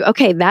shows you,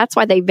 okay, that's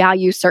why they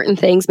value certain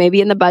things,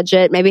 maybe in the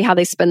budget, maybe how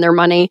they spend their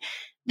money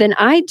than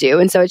I do.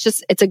 And so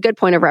it's a good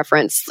point of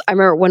reference. I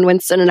remember when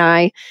Winston and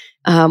I,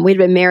 we'd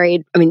been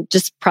married,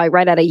 just probably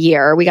right at a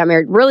year. We got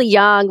married really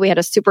young. We had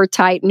a super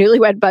tight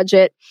newlywed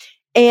budget.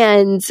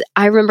 And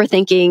I remember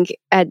thinking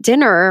at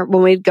dinner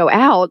when we'd go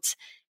out,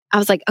 I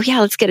was like, oh yeah,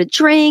 let's get a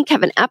drink,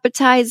 have an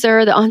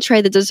appetizer, the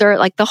entree, the dessert,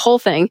 like the whole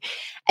thing.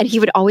 And he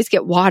would always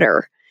get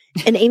water.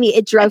 And Amy,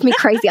 it drove me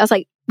crazy. I was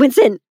like,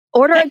 Winston,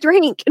 order a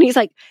drink. And he's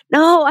like,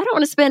 no, I don't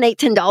want to spend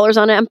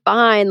 $8-10 on it. I'm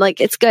fine. Like,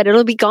 it's good.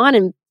 It'll be gone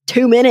in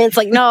 2 minutes.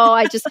 Like, no,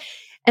 and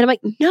I'm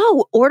like,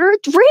 no, order a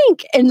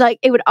drink. And like,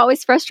 it would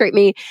always frustrate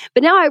me.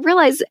 But now I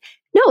realize,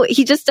 no,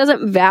 he just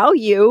doesn't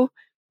value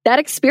that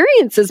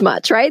experience as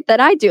much, right? That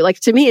I do. Like,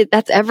 to me,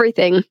 that's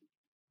everything.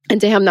 And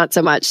to him, not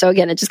so much. So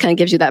again, it just kind of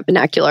gives you that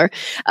vernacular.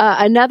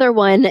 Another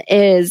one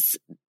is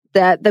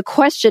the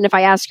question, if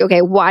I ask you,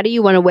 okay, why do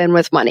you want to win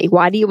with money?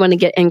 Why do you want to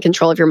get in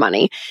control of your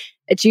money?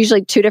 It's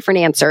usually 2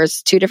 different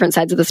answers, 2 different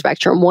sides of the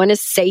spectrum. One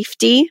is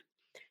safety,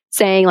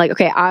 saying like,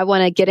 okay, I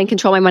want to get in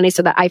control of my money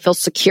so that I feel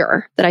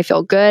secure, that I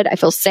feel good, I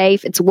feel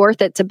safe. It's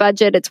worth it to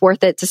budget. It's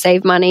worth it to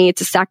save money,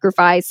 to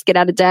sacrifice, get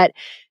out of debt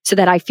so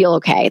that I feel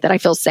okay, that I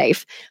feel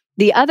safe.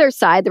 The other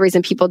side, the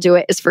reason people do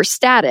it is for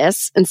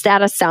status, and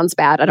status sounds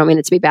bad. I don't mean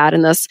it to be bad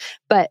in this,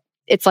 but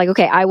it's like,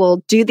 okay, I will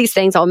do these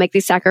things. I'll make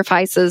these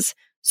sacrifices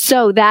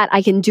so that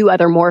I can do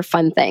other more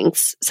fun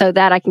things, so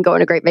that I can go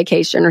on a great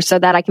vacation or so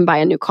that I can buy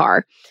a new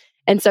car.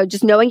 And so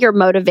just knowing your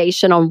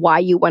motivation on why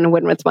you want to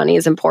win with money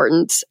is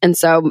important. And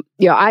so,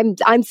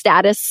 I'm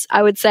status,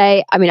 I would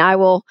say.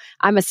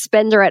 I'm a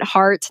spender at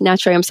heart.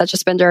 Naturally, I'm such a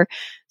spender.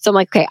 So I'm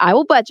like, okay, I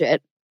will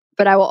budget,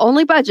 but I will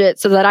only budget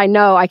so that I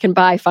know I can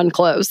buy fun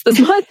clothes this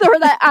month or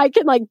that I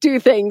can like do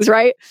things,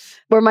 right?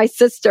 Where my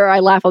sister, I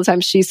laugh all the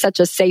time. She's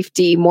such a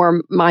safety,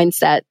 more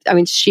mindset.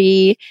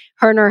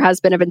 Her and her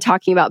husband have been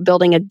talking about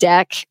building a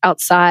deck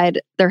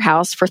outside their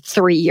house for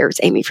 3 years,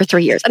 Amy, for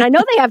 3 years. And I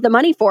know they have the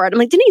money for it. I'm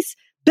like, Denise,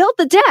 build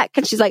the deck.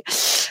 And she's like,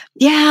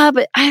 yeah,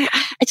 but I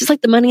just like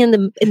the money in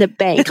the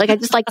bank. Like, I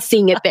just like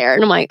seeing it there.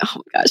 And I'm like,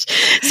 oh my gosh.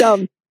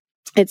 So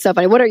It's so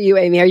funny. What are you,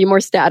 Amy? Are you more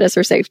status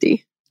or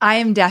safety? I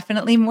am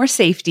definitely more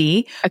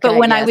safety. Okay, but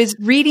when I was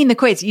reading the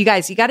quiz, you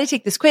guys, you got to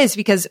take this quiz,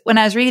 because when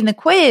I was reading the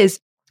quiz,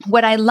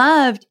 what I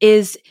loved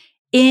is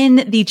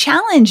in the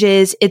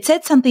challenges, it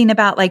said something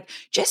about like,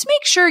 just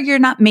make sure you're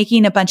not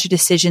making a bunch of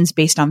decisions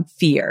based on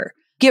fear.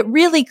 Get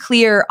really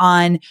clear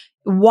on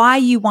why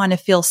you want to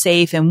feel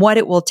safe and what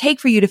it will take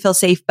for you to feel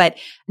safe, but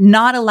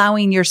not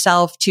allowing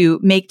yourself to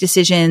make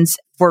decisions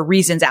for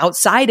reasons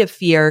outside of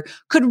fear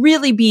could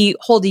really be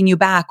holding you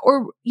back.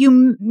 Or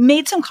you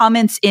made some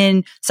comments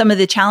in some of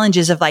the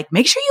challenges of like,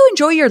 make sure you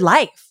enjoy your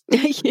life.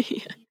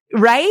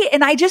 Right?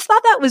 And I just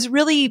thought that was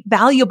really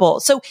valuable.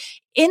 So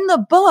in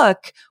the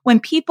book, when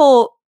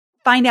people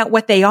find out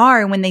what they are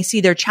and when they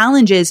see their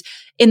challenges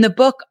in the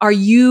book, are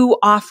you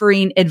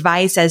offering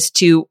advice as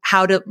to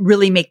how to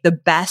really make the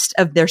best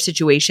of their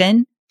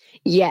situation?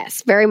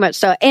 Yes, very much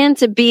so. And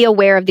to be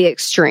aware of the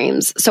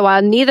extremes. So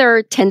while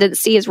neither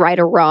tendency is right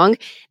or wrong,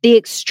 the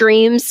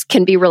extremes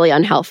can be really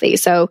unhealthy.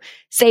 So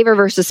saver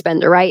versus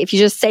spender, right? If you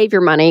just save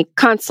your money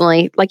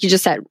constantly, like you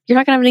just said, you're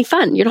not going to have any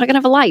fun. You're not going to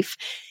have a life.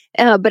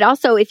 But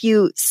also if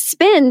you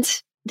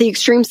spend the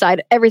extreme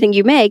side, everything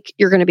you make,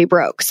 you're going to be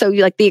broke. So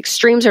like the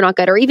extremes are not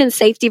good. Or even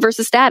safety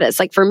versus status.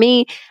 Like for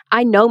me,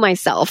 I know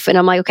myself and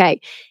I'm like, okay,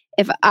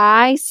 if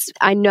I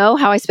know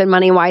how I spend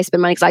money and why I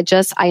spend money,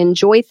 because I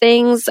enjoy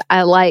things.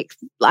 I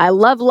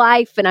love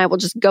life and I will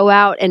just go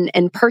out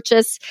and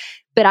purchase.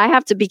 But I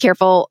have to be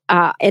careful,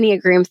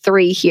 Enneagram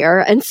 3 here.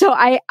 And so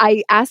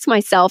I ask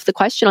myself the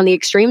question on the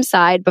extreme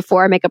side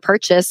before I make a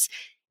purchase,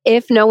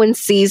 if no one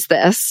sees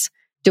this,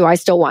 do I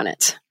still want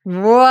it?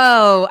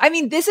 Whoa. I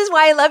mean, this is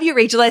why I love you,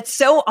 Rachel. It's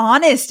so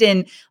honest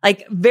and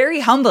like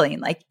very humbling.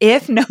 Like,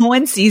 if no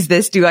one sees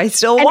this, do I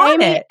still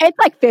want it? It's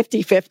like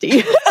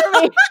 50-50.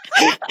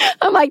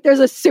 I'm like, there's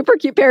a super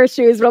cute pair of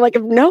shoes, but I'm like,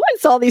 if no one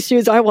saw these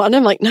shoes, I want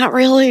them. I'm like, not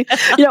really.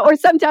 Or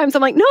sometimes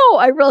I'm like, no,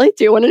 I really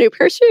do want a new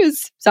pair of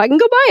shoes, so I can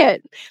go buy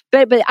it.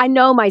 But I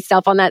know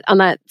myself on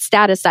that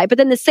status side. But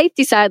then the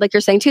safety side, like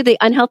you're saying too, the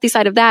unhealthy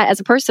side of that,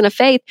 as a person of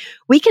faith,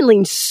 we can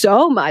lean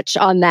so much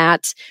on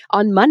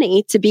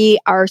money to be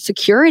our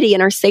security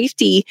and our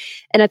safety.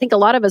 And I think a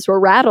lot of us were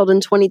rattled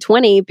in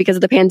 2020 because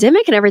of the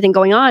pandemic and everything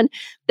going on,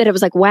 that it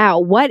was like, wow,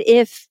 what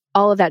if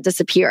all of that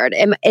disappeared?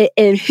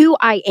 And who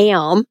I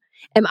am,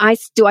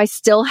 do I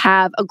still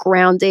have a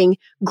grounding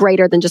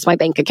greater than just my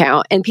bank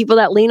account? And people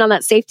that lean on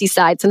that safety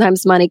side,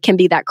 sometimes money can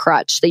be that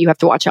crutch that you have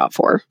to watch out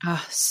for.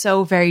 Oh,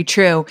 so very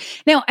true.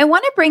 Now, I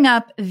want to bring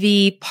up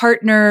the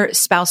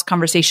partner-spouse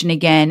conversation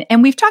again.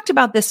 And we've talked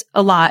about this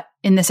a lot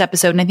in this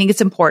episode, and I think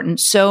it's important.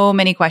 So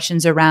many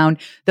questions around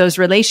those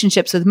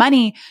relationships with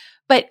money.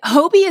 But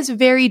Hobie is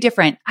very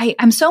different.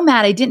 I'm so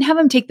mad I didn't have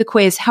him take the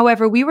quiz.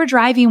 However, we were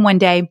driving one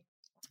day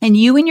and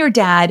you and your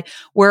dad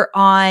were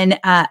on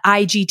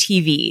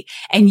IGTV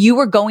and you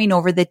were going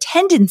over the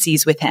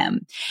tendencies with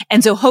him.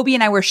 And so Hobie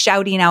and I were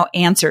shouting out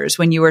answers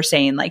when you were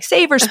saying like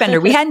save or spender.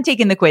 We hadn't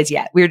taken the quiz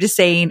yet. We were just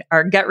saying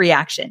our gut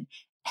reaction.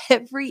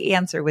 Every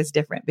answer was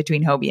different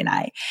between Hobie and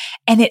I.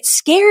 And it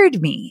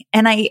scared me.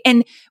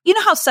 And you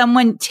know how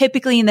someone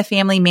typically in the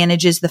family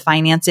manages the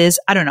finances?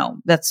 I don't know.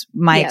 That's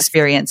my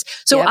experience.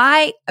 So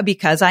yep.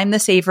 Because I'm the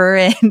saver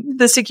and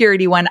the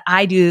security one,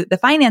 I do the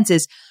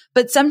finances.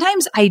 But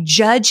sometimes I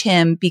judge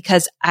him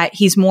because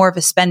he's more of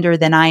a spender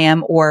than I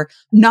am, or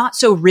not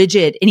so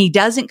rigid. And he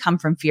doesn't come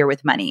from fear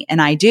with money.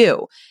 And I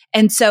do.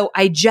 And so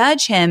I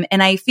judge him,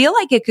 and I feel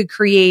like it could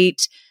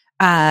create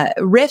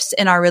rifts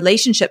in our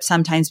relationship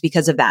sometimes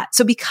because of that.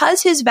 So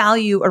because his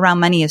value around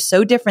money is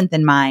so different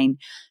than mine,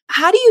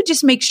 how do you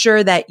just make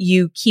sure that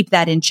you keep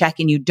that in check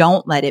and you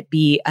don't let it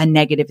be a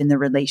negative in the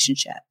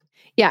relationship?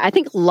 Yeah, I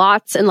think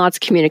lots and lots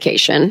of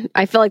communication.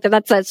 I feel like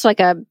that's like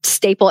a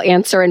staple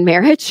answer in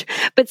marriage.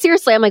 But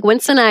seriously, I'm like,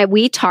 Winston and I,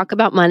 we talk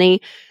about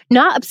money,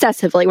 not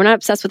obsessively. We're not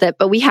obsessed with it,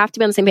 but we have to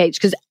be on the same page.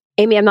 Because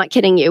Amy, I'm not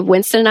kidding you.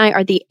 Winston and I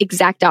are the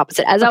exact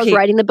opposite. As I was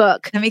writing the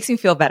book. That makes me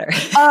feel better.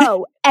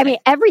 I mean,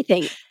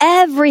 everything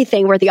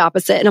we're the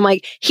opposite. And I'm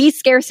like, he's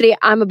scarcity,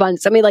 I'm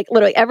abundance. I mean, like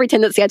literally every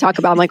tendency I talk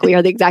about, I'm like, we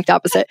are the exact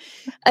opposite.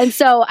 And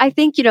so I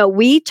think,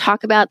 we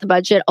talk about the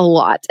budget a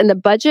lot. And the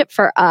budget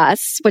for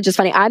us, which is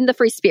funny, I'm the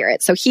free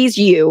spirit. So he's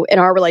you in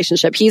our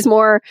relationship. He's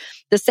more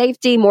the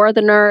safety, more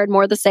the nerd,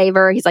 more the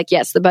saver. He's like,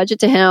 yes, the budget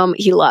to him,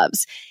 he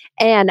loves.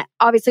 And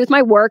obviously with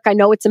my work, I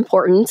know it's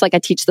important. Like I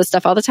teach this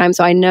stuff all the time.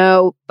 So I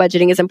know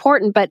budgeting is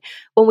important. But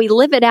when we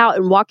live it out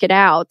and walk it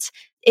out,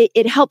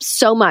 it helps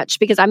so much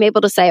because I'm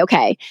able to say,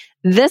 okay,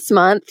 this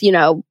month,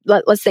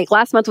 let's think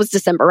last month was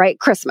December, right?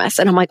 Christmas.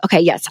 And I'm like, okay,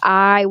 yes,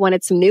 I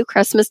wanted some new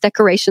Christmas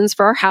decorations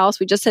for our house.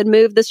 We just had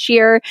moved this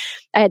year.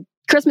 I had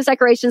Christmas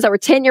decorations that were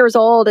 10 years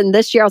old. And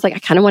this year I was like, I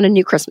kind of want a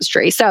new Christmas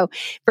tree. So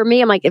for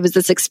me, I'm like, it was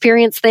this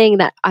experience thing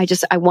that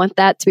I want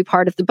that to be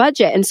part of the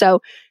budget. And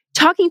so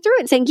talking through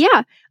it and saying,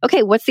 yeah,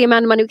 okay, what's the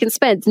amount of money we can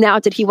spend? Now,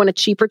 did he want a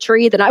cheaper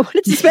tree than I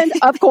wanted to spend?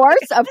 Of course.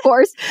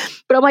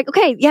 But I'm like,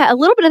 okay, yeah, a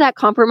little bit of that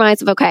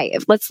compromise of, okay,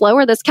 if let's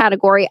lower this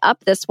category,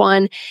 up this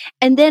one.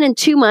 And then in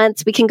 2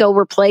 months, we can go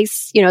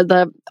replace,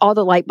 all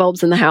the light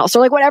bulbs in the house or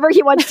like whatever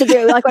he wants to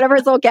do, like whatever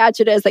his little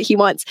gadget is that he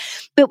wants.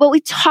 But we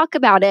talk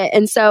about it.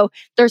 And so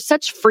there's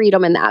such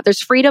freedom in that.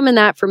 There's freedom in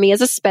that for me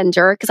as a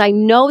spender, because I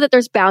know that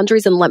there's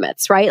boundaries and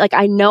limits, right? Like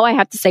I know I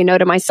have to say no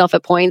to myself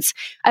at points.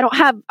 I'm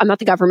not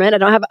the government. I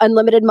don't have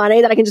unlimited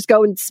money that I can just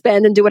go and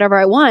spend and do whatever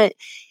I want.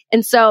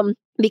 And so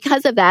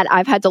because of that,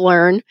 I've had to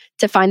learn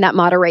to find that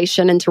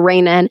moderation and to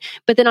rein in.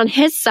 But then on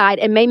his side,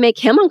 it may make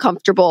him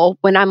uncomfortable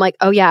when I'm like,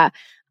 oh yeah,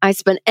 I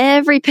spent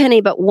every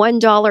penny but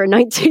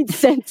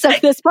 $1.19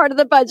 of this part of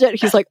the budget.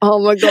 He's like,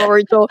 oh my God,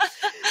 Rachel.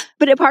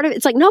 But a part of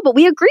it's like, no, but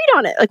we agreed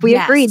on it. Like we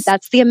agreed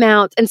that's the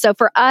amount. And so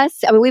for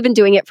us, I mean, we've been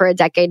doing it for a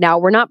decade now.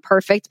 We're not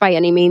perfect by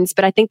any means,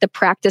 but I think the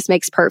practice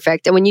makes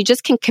perfect. And when you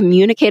just can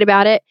communicate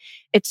about it,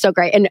 it's so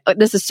great. And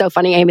this is so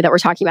funny, Amy, that we're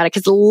talking about it,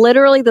 because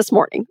literally this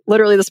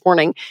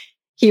morning,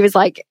 he was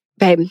like,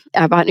 babe,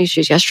 I bought new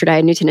shoes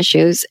yesterday, new tennis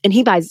shoes. And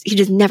he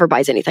just never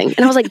buys anything. And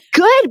I was like,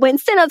 good,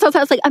 Winston. I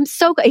was like, I'm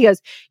so good. He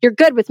goes, you're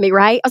good with me,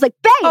 right? I was like,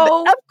 babe,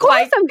 of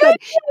course I'm good.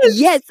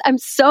 Yes, I'm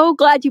so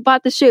glad you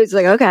bought the shoes. He's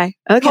like, okay.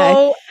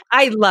 Oh,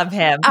 I love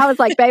him. I was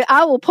like, babe,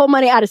 I will pull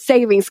money out of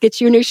savings, get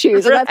you new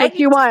shoes. And that's what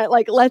you want.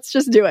 Like, let's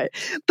just do it.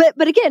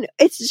 But again,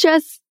 it's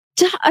just,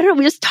 I don't know,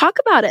 we just talk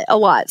about it a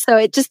lot. So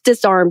it just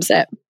disarms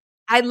it.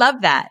 I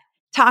love that.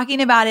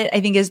 Talking about it, I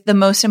think, is the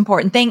most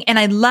important thing. And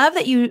I love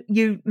that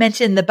you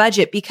mentioned the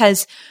budget,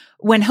 because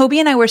when Hobie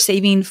and I were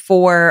saving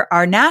for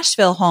our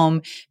Nashville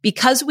home,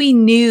 because we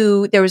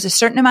knew there was a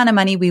certain amount of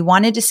money we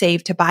wanted to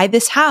save to buy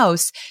this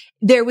house,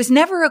 there was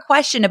never a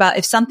question about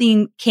if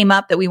something came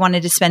up that we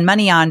wanted to spend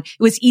money on. It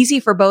was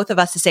easy for both of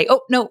us to say, oh,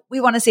 no, we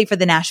want to save for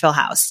the Nashville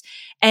house.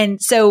 And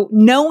so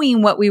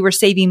knowing what we were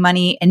saving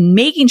money and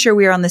making sure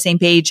we were on the same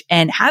page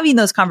and having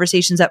those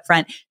conversations up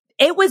front,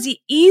 it was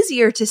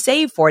easier to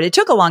save for it. It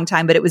took a long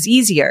time, but it was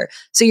easier.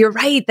 So you're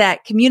right,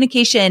 that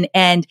communication.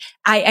 And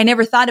I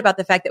never thought about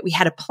the fact that we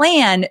had a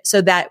plan,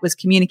 so that was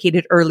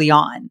communicated early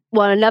on.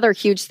 Well, another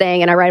huge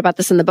thing, and I write about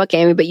this in the book,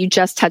 Amy, but you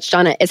just touched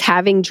on it, is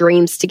having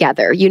dreams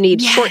together. You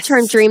need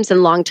short-term dreams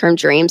and long-term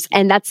dreams.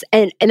 And that's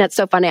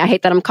so funny. I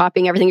hate that I'm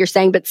copying everything you're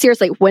saying, but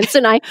seriously,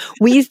 Winston and I,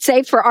 we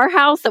saved for our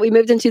house that we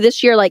moved into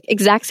this year, like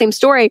exact same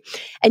story.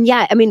 And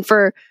yeah, I mean,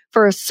 for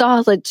a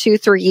solid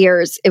 2-3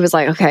 years, it was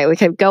like, okay, we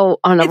could go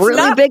on a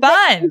really big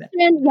vacation.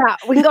 Yeah,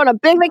 we can go on a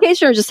big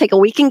vacation or just take a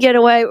weekend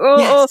getaway.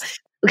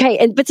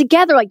 Okay. But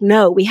together, like,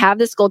 no, we have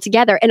this goal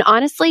together. And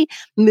honestly,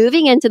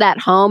 moving into that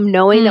home,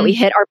 knowing that we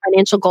hit our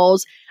financial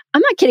goals,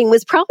 I'm not kidding,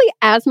 was probably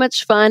as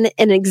much fun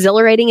and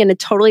exhilarating in a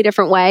totally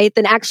different way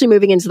than actually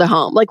moving into the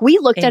home. Like we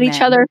looked at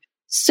each other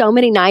so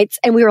many nights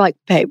and we were like,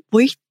 babe,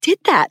 we did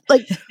that.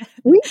 Like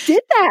we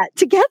did that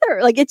together.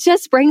 Like it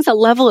just brings a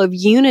level of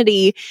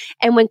unity.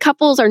 And when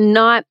couples are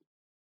not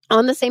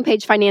on the same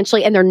page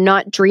financially and they're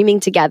not dreaming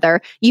together,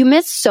 you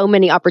miss so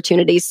many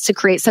opportunities to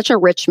create such a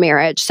rich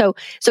marriage. So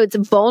it's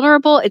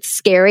vulnerable, it's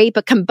scary,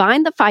 but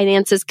combine the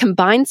finances,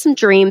 combine some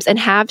dreams, and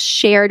have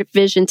shared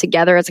vision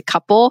together as a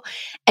couple.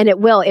 And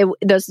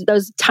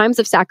those times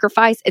of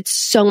sacrifice, it's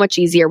so much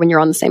easier when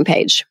you're on the same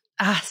page.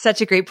 Such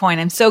a great point.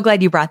 I'm so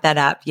glad you brought that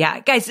up. Yeah,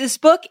 guys, this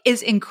book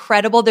is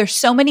incredible. There's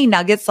so many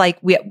nuggets like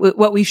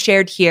what we've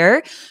shared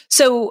here.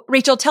 So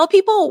Rachel, tell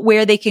people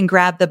where they can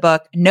grab the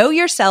book, Know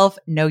Yourself,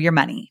 Know Your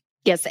Money.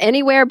 Yes,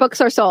 anywhere books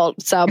are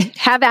sold. So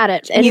have at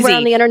it. Anywhere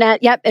on the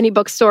internet. Yep, any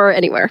bookstore,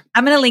 anywhere.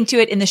 I'm going to link to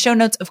it in the show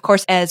notes, of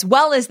course, as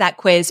well as that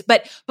quiz.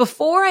 But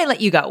before I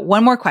let you go,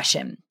 one more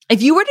question.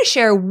 If you were to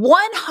share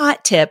one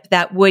hot tip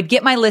that would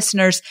get my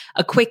listeners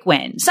a quick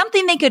win,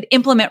 something they could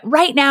implement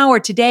right now or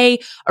today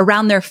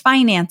around their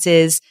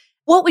finances,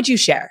 what would you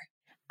share?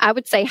 I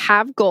would say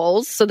have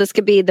goals. So this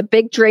could be the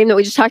big dream that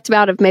we just talked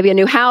about of maybe a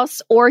new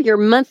house, or your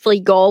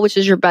monthly goal, which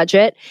is your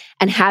budget,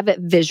 and have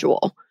it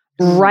visual.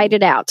 Write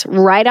it out.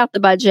 Write out the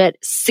budget.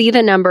 See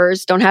the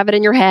numbers. Don't have it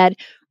in your head.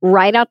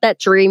 Write out that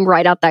dream.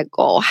 Write out that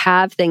goal.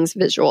 Have things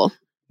visual.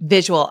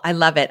 Visual. I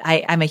love it.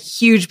 I'm a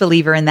huge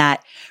believer in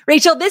that.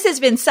 Rachel, this has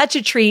been such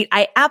a treat.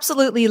 I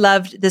absolutely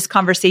loved this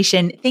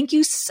conversation. Thank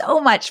you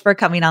so much for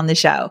coming on the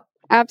show.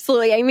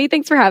 Absolutely. Amy,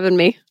 thanks for having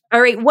me.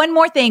 All right. One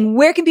more thing.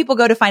 Where can people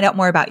go to find out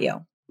more about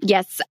you?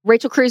 Yes,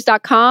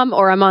 RachelCruze.com,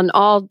 or I'm on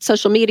all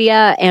social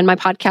media, and my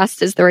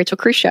podcast is The Rachel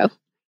Cruze Show.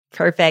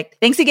 Perfect.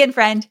 Thanks again,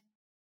 friend.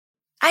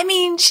 I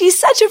mean, she's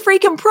such a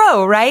freaking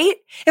pro, right?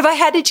 If I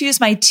had to choose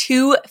my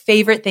two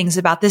favorite things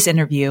about this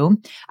interview,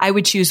 I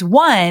would choose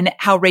one,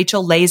 how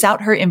Rachel lays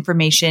out her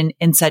information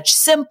in such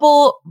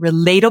simple,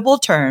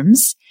 relatable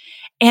terms.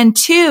 And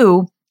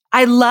two,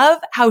 I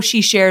love how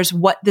she shares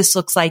what this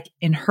looks like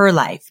in her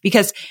life,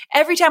 because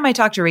every time I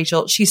talk to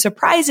Rachel, she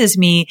surprises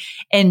me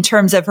in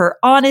terms of her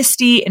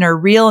honesty and her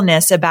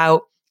realness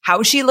about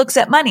how she looks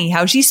at money,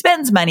 how she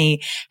spends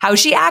money, how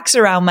she acts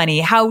around money,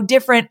 how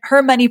different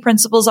her money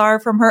principles are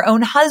from her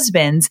own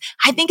husband's.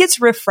 I think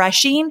it's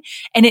refreshing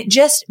and it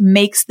just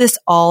makes this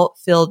all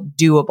feel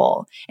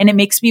doable. And it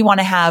makes me want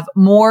to have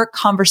more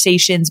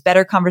conversations,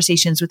 better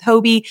conversations with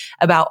Hobie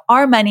about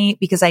our money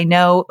because I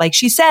know, like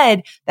she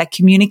said, that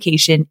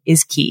communication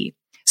is key.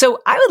 So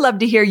I would love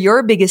to hear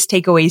your biggest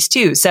takeaways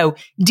too. So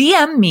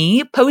DM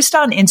me, post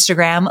on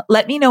Instagram.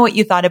 Let me know what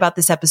you thought about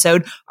this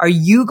episode. Are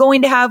you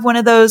going to have one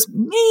of those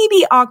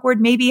maybe awkward,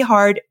 maybe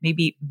hard,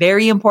 maybe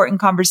very important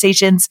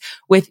conversations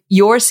with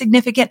your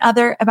significant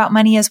other about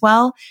money as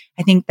well?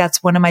 I think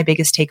that's one of my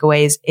biggest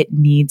takeaways. It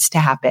needs to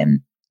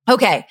happen.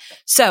 Okay.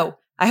 So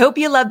I hope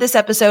you love this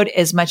episode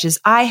as much as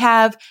I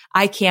have.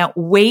 I can't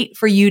wait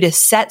for you to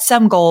set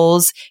some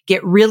goals,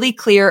 get really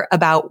clear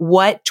about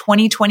what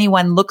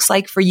 2021 looks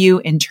like for you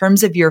in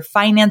terms of your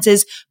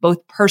finances,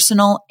 both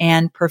personal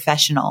and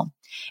professional.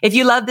 If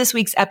you love this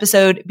week's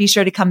episode, be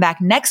sure to come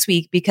back next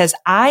week because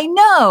I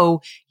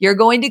know you're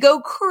going to go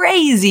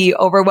crazy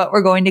over what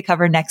we're going to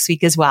cover next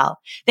week as well.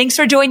 Thanks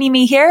for joining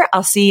me here.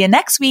 I'll see you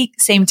next week,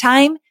 same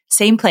time,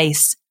 same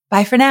place.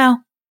 Bye for now.